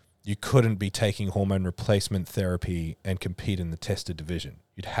 So you couldn't be taking hormone replacement therapy and compete in the tested division.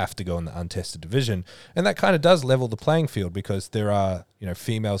 You'd have to go in the untested division. And that kind of does level the playing field because there are,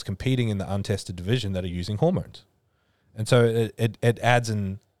 females competing in the untested division that are using hormones. And so it adds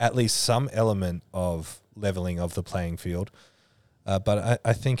in at least some element of leveling of the playing field. But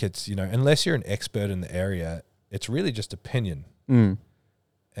I think it's, unless you're an expert in the area, it's really just opinion.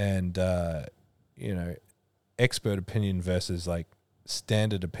 And, expert opinion versus like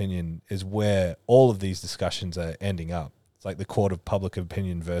standard opinion is where all of these discussions are ending up. It's like the court of public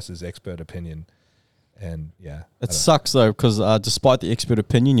opinion versus expert opinion. And it sucks though because despite the expert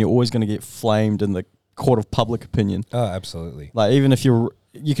opinion, you're always going to get flamed in the court of public opinion. Oh, absolutely. Like even if you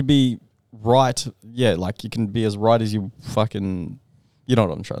could be right, like you can be as right as you fucking, you know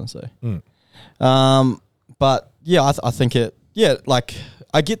what I'm trying to say. But I think it. Like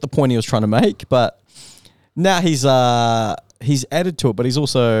I get the point he was trying to make, but now he's added to it, but he's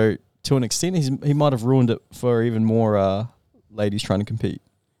also, to an extent, he might have ruined it for even more ladies trying to compete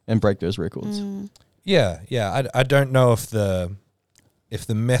and break those records. I don't know if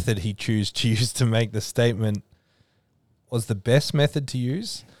the method he chose to use to make the statement was the best method to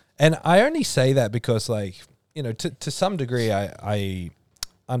use. And I only say that because, like, to some degree, I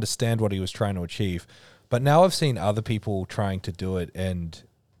understand what he was trying to achieve. But now I've seen other people trying to do it and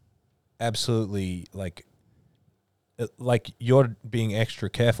absolutely, like you're being extra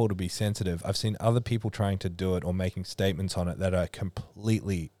careful to be sensitive. I've seen other people trying to do it or making statements on it that are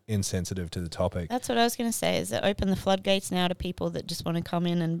completely insensitive to the topic. That's what I was going to say, is it open the floodgates now to people that just want to come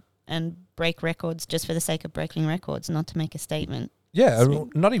in and break records just for the sake of breaking records, not to make a statement. Yeah,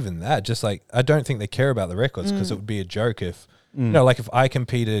 not even that. Just like, I don't think they care about the records because it would be a joke if, like if I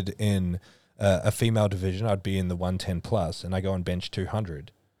competed in a female division, I'd be in the 110 plus and I go and bench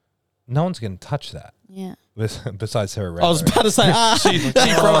 200. No one's going to touch that. Yeah. Besides Sarah Red. I was about to say,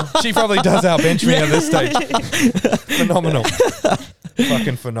 she probably does outbench me at this stage. Phenomenal.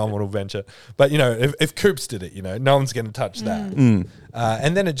 Fucking phenomenal venture. But, if Coops did it, no one's going to touch that.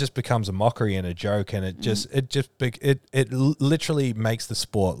 And then it just becomes a mockery and a joke, and it literally makes the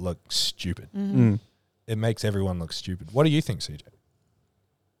sport look stupid. It makes everyone look stupid. What do you think, CJ?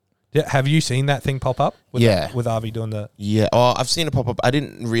 Yeah, have you seen that thing pop up? With Avi doing the... Yeah, I've seen it pop up. I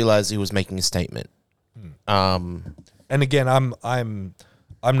didn't realize he was making a statement. And again, I'm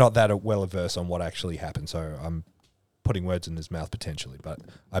not that well averse on what actually happened, so I'm putting words in his mouth potentially, but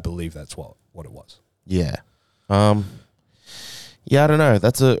I believe that's what it was. Yeah. I don't know.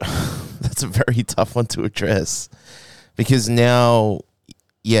 That's a very tough one to address because now,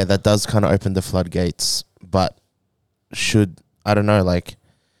 that does kind of open the floodgates, but I don't know, like,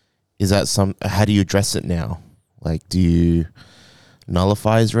 is that how do you address it now? Like, do you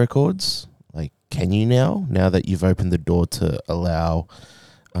nullify his records? Like, can you now that you've opened the door to allow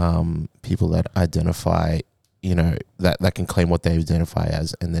people that identify, that can claim what they identify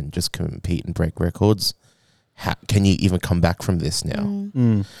as and then just compete and break records? Can you even come back from this now?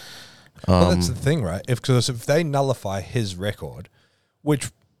 Well, that's the thing, right? If they nullify his record,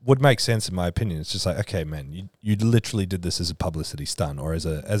 which would make sense in my opinion, it's just like, okay, man, you literally did this as a publicity stunt or as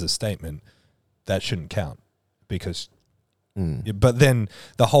a statement. That shouldn't count because. But then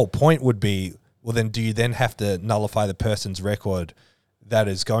the whole point would be, well, then do you then have to nullify the person's record that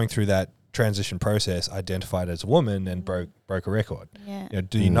is going through that transition process, identified as a woman and broke a record? Yeah.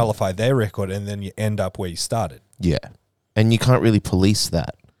 Do you nullify their record and then you end up where you started? Yeah, and you can't really police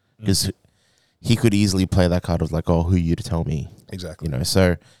that because he could easily play that card of like, oh, who are you to tell me? Exactly. You know,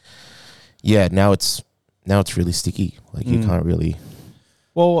 so yeah, now it's really sticky. Like you can't really.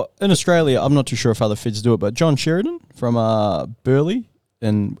 Well, in Australia, I'm not too sure if other feds do it, but John Sheridan from Burleigh,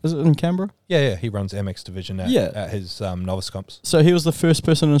 is it in Canberra? Yeah, he runs MX Division at his novice comps. So he was the first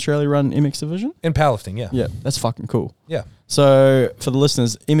person in Australia to run MX Division? In powerlifting, yeah. Yeah, that's fucking cool. Yeah. So for the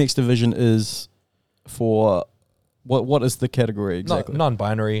listeners, MX Division is for, what is the category exactly?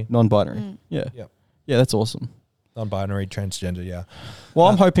 Non-binary. Non-binary, yeah. Yep. Yeah, that's awesome. Non-binary, transgender, yeah. Well,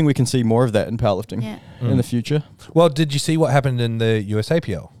 I'm hoping we can see more of that in powerlifting in the future. Well, did you see what happened in the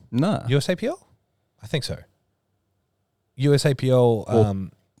USAPL? Nah. USAPL? I think so.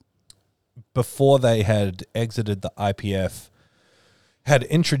 USAPL, before they had exited the IPF, had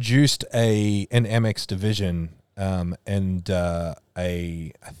introduced an MX division, and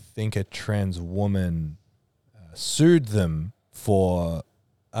I think a trans woman sued them for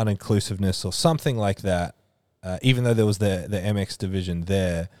uninclusiveness or something like that, even though there was the MX division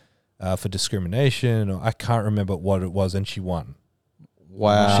there for discrimination, or I can't remember what it was, and she won.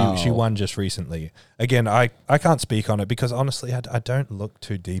 Wow. She won just recently. Again, I can't speak on it because honestly, I don't look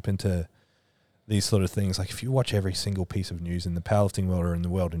too deep into these sort of things. Like if you watch every single piece of news in the powerlifting world or in the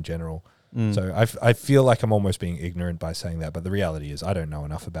world in general. So I feel like I'm almost being ignorant by saying that, but the reality is I don't know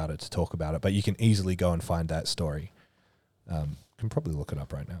enough about it to talk about it, but you can easily go and find that story. Can probably look it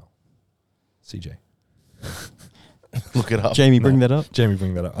up right now. CJ. Look it up. Jamie, bring that up. Jamie,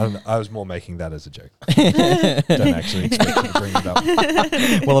 bring that up. I was more making that as a joke. Don't actually expect you to bring it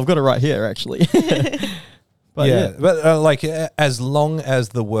up. Well, I've got it right here, actually. But like as long as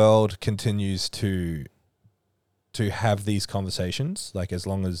the world continues to have these conversations, like as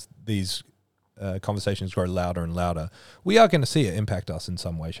long as these conversations grow louder and louder, we are going to see it impact us in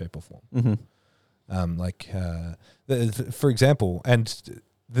some way, shape, or form. For example, and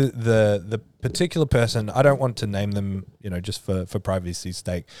the particular person, I don't want to name them, just for privacy's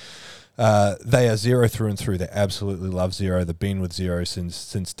sake. They are Zero through and through. They absolutely love Zero. They've been with Zero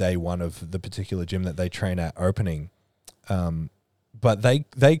since day one of the particular gym that they train at opening. But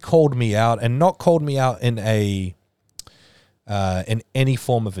they called me out, and not called me out in any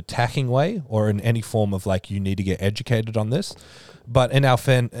form of attacking way or in any form of like, you need to get educated on this. But in our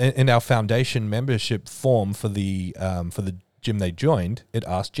foundation membership form for the gym they joined, it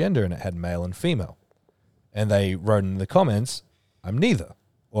asked gender and it had male and female. And they wrote in the comments, I'm neither,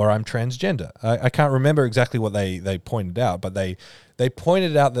 or I'm transgender. I can't remember exactly what they pointed out, but they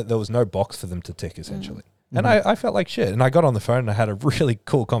pointed out that there was no box for them to tick, essentially. And I felt like shit. And I got on the phone and I had a really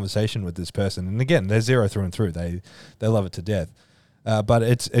cool conversation with this person. And again, they're Zero through and through. They love it to death. But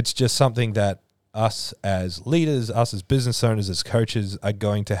it's just something that us as leaders, us as business owners, as coaches are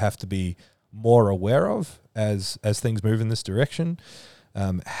going to have to be more aware of as things move in this direction.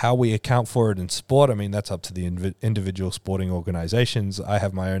 How we account for it in sport, I mean, that's up to the individual sporting organizations. I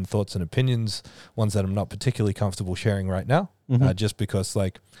have my own thoughts and opinions, ones that I'm not particularly comfortable sharing right now, just because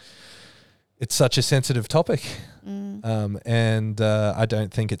it's such a sensitive topic. And I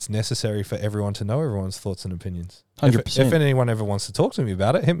don't think it's necessary for everyone to know everyone's thoughts and opinions. 100%. If anyone ever wants to talk to me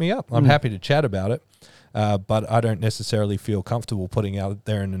about it, hit me up. I'm happy to chat about it. But I don't necessarily feel comfortable putting out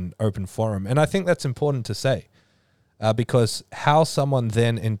there in an open forum. And I think that's important to say, because how someone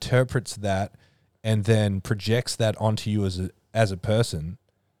then interprets that and then projects that onto you as a person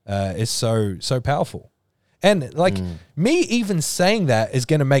is so powerful. And me even saying that is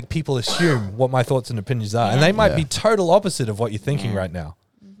going to make people assume what my thoughts and opinions are. And they might be total opposite of what you're thinking right now.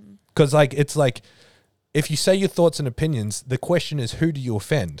 Because it's like, if you say your thoughts and opinions, the question is, who do you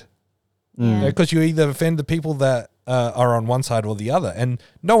offend? Because you either offend the people that are on one side or the other. And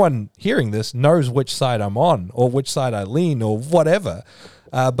no one hearing this knows which side I'm on or which side I lean or whatever.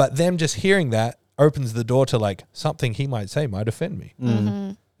 But them just hearing that opens the door to something he might say might offend me.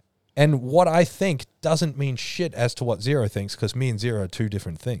 And what I think doesn't mean shit as to what Zero thinks, because me and Zero are two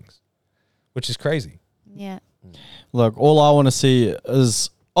different things, which is crazy. Yeah. Look, all I want to see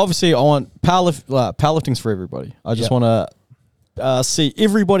is, obviously, I want powerlifting's for everybody. I just want to see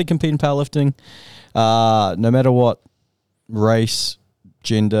everybody compete in powerlifting, no matter what race,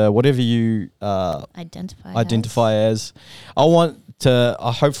 gender, whatever you identify as. I want to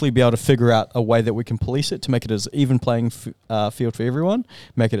hopefully be able to figure out a way that we can police it to make it as even playing field for everyone,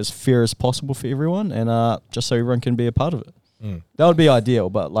 make it as fair as possible for everyone, and just so everyone can be a part of it. That would be ideal,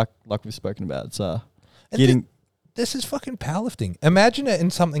 but like we've spoken about, it's getting... This is fucking powerlifting. Imagine it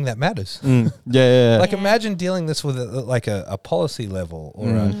in something that matters. Imagine dealing this with a policy level or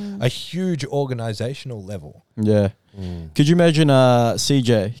a huge organizational level. Yeah. Could you imagine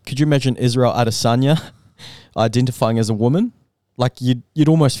CJ? Could you imagine Israel Adesanya identifying as a woman? You'd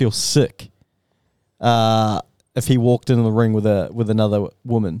almost feel sick. if he walked into the ring with another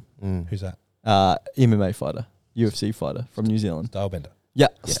woman, Who's that? MMA fighter, UFC fighter from New Zealand. Stylebender. Yeah,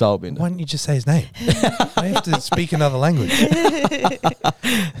 Stylebender. Why don't you just say his name? I have to speak another language.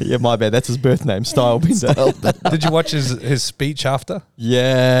 Yeah, my bad. That's his birth name, Stylebender. Did you watch his speech after?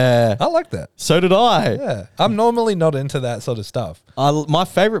 Yeah. I like that. So did I. Yeah. I'm normally not into that sort of stuff. My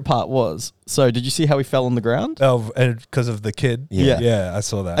favorite part was, so did you see how he fell on the ground? Oh, and because of the kid? Yeah. Yeah, I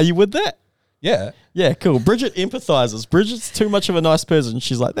saw that. Are you with that? Yeah. Yeah, cool. Bridget empathizes. Bridget's too much of a nice person.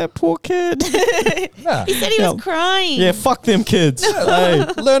 She's like, that poor kid. Nah. He said he was crying. Yeah, fuck them kids. Hey.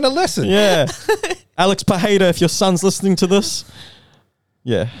 Learn a lesson. Yeah. Alex Pajeda, if your son's listening to this.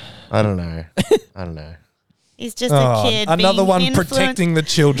 Yeah. I don't know. He's just a kid. Another being one influenced. protecting the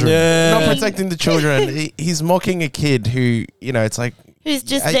children. Yeah. Not protecting the children. He's mocking a kid who, it's like, Who's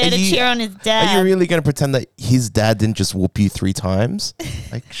just Are there to you- cheer on his dad. are you really going to pretend that his dad didn't just whoop you 3 times?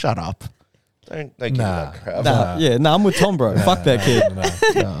 Like, shut up. Don't give me Nah. that crap. Nah, I'm with Tom, bro. Fuck that kid.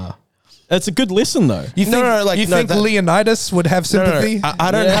 Nah. It's a good lesson, though. You think, you think Leonidas would have sympathy?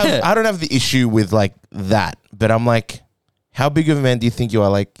 I don't have the issue with like that, but I'm like, how big of a man do you think you are?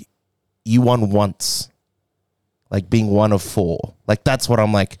 Like, you won once, like being one of 4. Like, that's what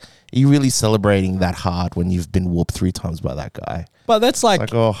I'm like. Are you really celebrating that hard when you've been whooped 3 times by that guy? But that's like,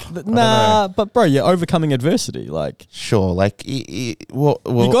 It's like, I don't know. but bro, you're overcoming adversity. Like, Sure, like well,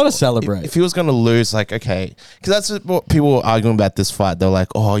 you got to celebrate. If he was going to lose, like, okay, because that's what people were arguing about this fight. They're like,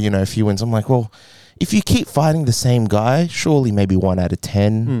 oh, if he wins, I'm like, well, if you keep fighting the same guy, surely maybe 1 out of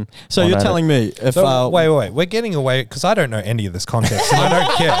 10. So you're telling me if Wait, we're getting away because I don't know any of this context and I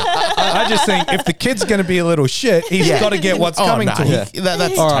don't care. I just think if the kid's going to be a little shit, he's got to get what's coming to him.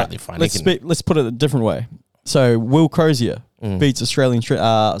 That's all totally right, fine. let's put it a different way. So Will Crozier beats Australian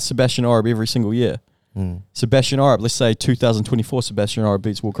Sebastian Orb every single year. Sebastian Orb, let's say 2024, Sebastian Orb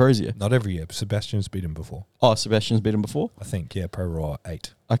beats Will Crozier. Not every year. Sebastian's beat him before. Oh, Sebastian's beat him before? I think, yeah, Pro Raw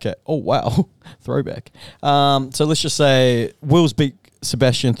 8. Okay. Oh, wow. Throwback. So let's just say Will's beat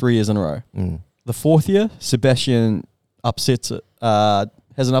Sebastian 3 years in a row. The 4th year, Sebastian upsets it,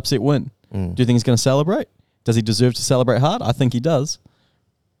 has an upset win. Do you think he's going to celebrate? Does he deserve to celebrate hard? I think he does.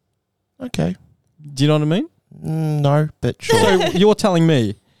 Okay. Do you know what I mean? No, but sure. So you're telling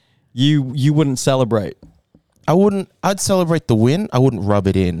me you wouldn't celebrate? I'd celebrate the win. I wouldn't rub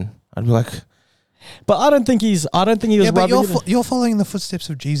it in. I'd be like, But I don't think he was Yeah, but rubbing it. you're following the footsteps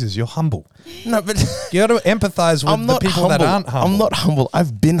of Jesus. You're humble. no, but You got to empathize with the people that aren't humble. I'm not humble.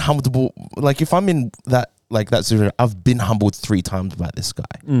 I've been humble. Like, if I'm in that situation, I've been humbled 3 times by this guy.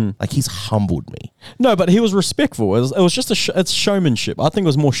 Like, he's humbled me. No, but he was respectful. It was just it's showmanship. I think it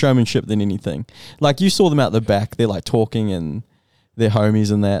was more showmanship than anything. Like, you saw them out the back. They're like talking and they're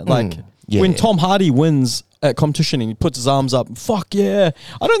homies and that. Like, when Tom Hardy wins at competition and he puts his arms up, fuck yeah.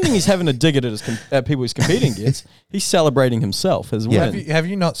 I don't think he's having a dig at people he's competing against. He's celebrating himself as win. Have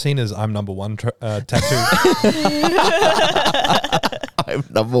you not seen his I'm number 1 tattoo? I'm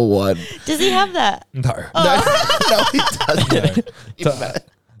number 1. Does he have that? No. No, he doesn't.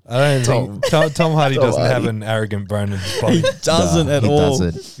 I don't think Tom Hardy doesn't have an arrogant bone in his body. He doesn't at he all.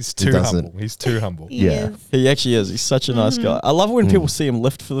 Doesn't. He's too humble. He's too humble. Yeah. Yes. He actually is. He's such a nice guy. I love it when people see him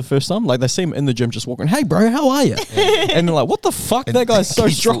lift for the first time. Like, they see him in the gym just walking, hey, bro, how are you? And they're like, what the fuck? That guy's so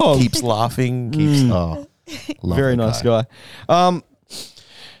strong. Keeps laughing. Love Very the nice guy. guy.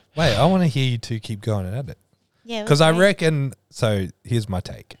 Wait, I want to hear you two keep going at it. Yeah. Because I okay. reckon, so here's my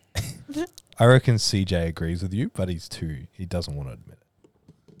take. I reckon CJ agrees with you, but he doesn't want to admit it.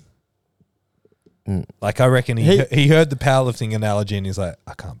 Like, I reckon he heard the powerlifting analogy and he's like,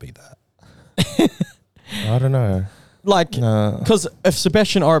 I can't beat that. I don't know. Like, because if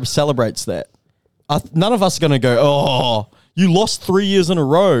Sebastian Orb celebrates that, none of us are going to go, oh, you lost 3 years in a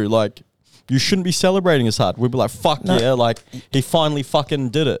row. Like, you shouldn't be celebrating as hard. We'd be like, fuck yeah. Like, he finally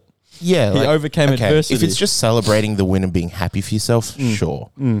fucking did it. Yeah. He overcame adversity. If it's just celebrating the win and being happy for yourself,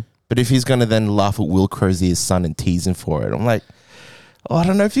 sure. But if he's going to then laugh at Will Crozier's son and tease him for it, I'm like, I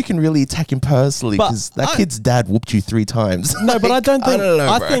don't know if you can really attack him personally because that kid's dad whooped you 3 times. No, but I don't think. I don't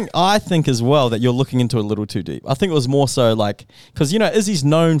know, I think as well that you're looking into it a little too deep. I think it was more so like because Izzy's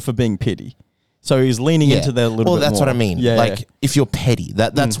known for being petty, so he's leaning into that a little bit. Well, that's more. what I mean. Yeah, like if you're petty,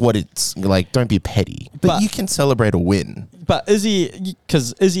 that's what it's like. Don't be petty, but you can celebrate a win. But Izzy,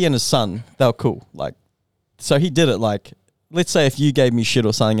 because Izzy and his son, they were cool. Like, so he did it. Like, let's say if you gave me shit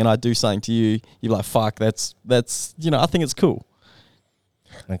or something and I do something to you, you're like, fuck, that's I think it's cool.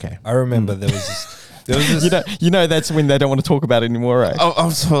 Okay. I remember there was this that's when they don't want to talk about it anymore, right? Oh,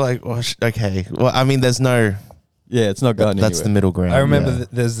 I'm so like, okay. Well, I mean, there's no. Yeah, it's not going That's anywhere. the middle ground. I remember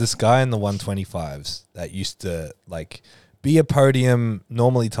there's this guy in the 125s that used to like be a podium,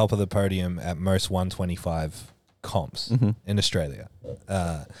 normally top of the podium at most 125 comps in Australia.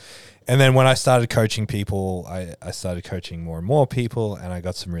 And then when I started coaching people, I started coaching more and more people, and I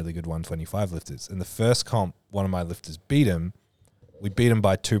got some really good 125 lifters. In the first comp, one of my lifters beat him. We beat him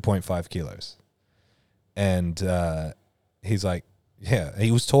by 2.5 kilos. And he's like, yeah, he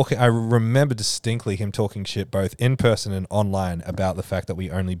was talking. I remember distinctly him talking shit both in person and online about the fact that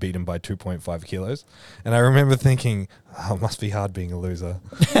we only beat him by 2.5 kilos. And I remember thinking, oh, it must be hard being a loser.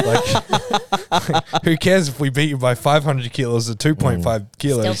 Like, who cares if we beat you by 500 kilos or 2.5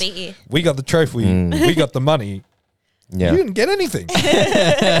 kilos? Still beat you. We got the trophy. We got the money. Yeah. You didn't get anything.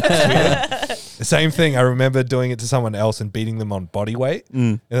 The same thing. I remember doing it to someone else and beating them on body weight.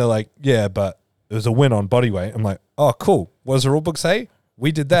 And they're like, yeah, but it was a win on body weight. I'm like, oh, cool. What does the rule book say?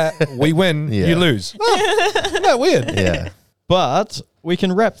 We did that. We win. You lose. Oh, isn't that weird? Yeah. But we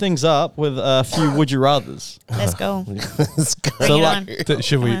can wrap things up with a few would you rathers. Let's go. Let's go. Bring So it like- on.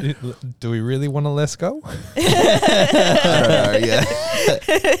 Should we? Do we really want to let's go? Yeah.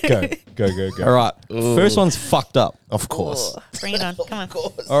 Go. All right. First one's fucked up. Of course. Ooh, bring it on. Come on.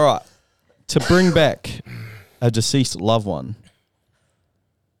 All right. To bring back a deceased loved one,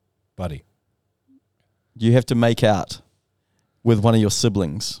 Buddy. you have to make out with one of your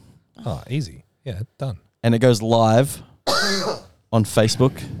siblings. Oh, easy. Yeah, done. And it goes live on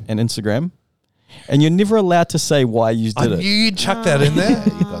Facebook and Instagram. And you're never allowed to say why you I did knew it. you'd chuck that in there.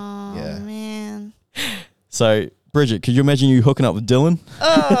 You got, Oh, yeah. man. So, Bridget, could you imagine you hooking up with Dylan?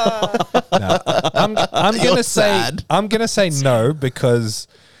 No. I'm You're gonna say sad. I'm gonna say no, because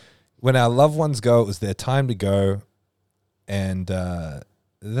when our loved ones go, it was their time to go, and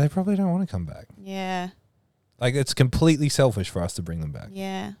they probably don't want to come back. Yeah. Like, it's completely selfish for us to bring them back,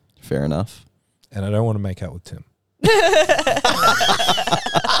 Yeah. Fair enough. and I don't want to make out with Tim.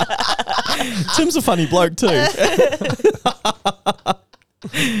 Tim's a funny bloke too.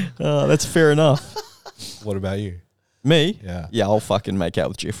 That's fair enough. What about you? Me? Yeah, Yeah, I'll fucking make out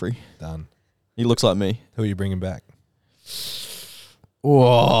with Jeffrey. done. He looks like me. Who are you bringing back?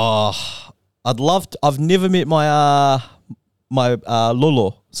 Oh, I'd love to. I've never met my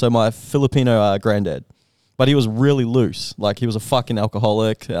lolo, so my Filipino granddad. But he was really loose. Like, he was a fucking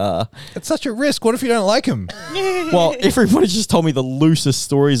alcoholic. It's such a risk. What if you don't like him? Well, everybody just told me the loosest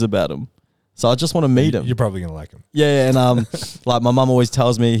stories about him. So I just want to meet him. You're probably gonna like him. Yeah, and like my mum always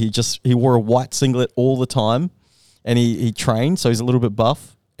tells me, he wore a white singlet all the time, and he trained, so he's a little bit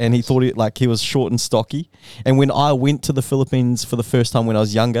buff, and he thought he was short and stocky. And when I went to the Philippines for the first time when I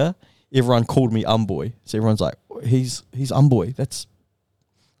was younger, everyone called me Umboy. So everyone's like, he's Umboy.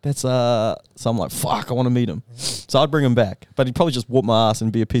 So I'm like, fuck, I want to meet him. So I'd bring him back, but he'd probably just whoop my ass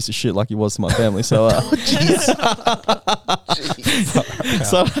and be a piece of shit like he was to my family. So,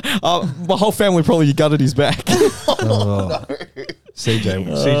 so my whole family probably gutted his back. Oh.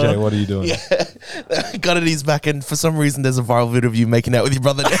 CJ, what are you doing? Yeah. Got it, he's back, and for some reason there's a viral video of you making out with your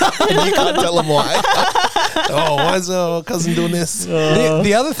brother now, and you can't tell him why. Oh, why is our cousin doing this?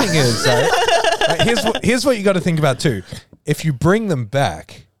 The other thing is, here's what you got to think about too. If you bring them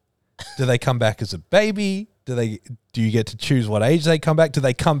back, do they come back as a baby? Do you get to choose what age they come back? Do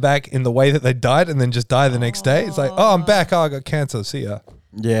they come back in the way that they died and then just die the next day? It's like, oh, I'm back. Oh, I got cancer. See ya.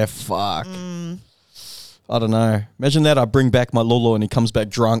 Yeah, fuck. I don't know. Imagine that I bring back my lolo and he comes back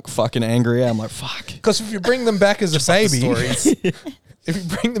drunk, fucking angry. I'm like, fuck. Because if you bring them back as a baby, Stories. if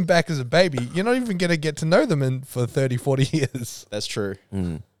you bring them back as a baby, you're not even going to get to know them for 30, 40 years. That's true.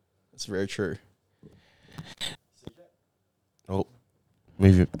 That's very true. Oh,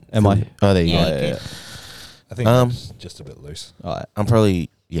 move it. Am I? Oh, there you Yeah. go. Yeah. I think it's just a bit loose. All right. I'm probably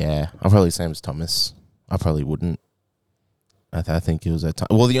the same as Thomas. I probably wouldn't. I think it was her time.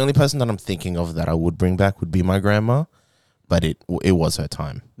 Well, the only person that I'm thinking of that I would bring back would be my grandma, but it was her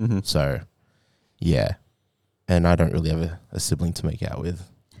time. Mm-hmm. So, yeah. And I don't really have a sibling to make out with.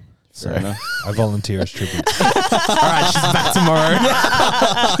 So, Fair enough. I volunteer as tribute. all right, she's back tomorrow.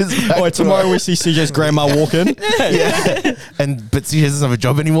 She's back Oh, wait, tomorrow we see CJ's grandma walk in. Yeah. But she doesn't have a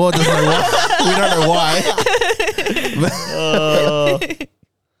job anymore. Doesn't know why. We don't know why.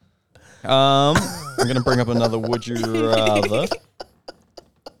 I'm going to bring up another would you rather.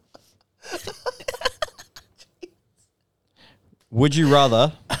 Would you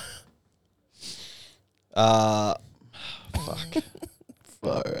rather... fuck.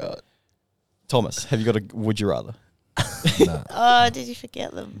 Far out. Thomas, have you got a would you rather? Nah. Oh, did you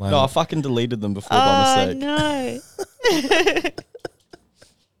forget them? Mine- No, I fucking deleted them before by Oh, mistake. no.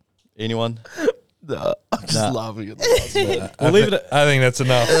 Anyone? No, I'm just Nah. laughing at the last minute. We'll leave it at... I think that's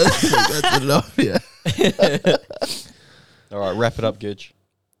enough. That's enough, yeah. All right, wrap it up, Gidge.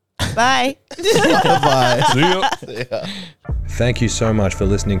 Bye. Bye. See ya. Thank you so much for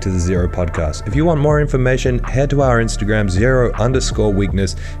listening to the Zero Podcast. If you want more information, head to our Instagram,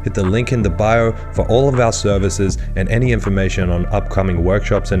 _weakness. Hit the link in the bio for all of our services and any information on upcoming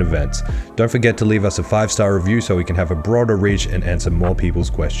workshops and events. Don't forget to leave us a 5-star review so we can have a broader reach and answer more people's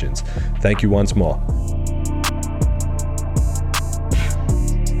questions. Thank you once more.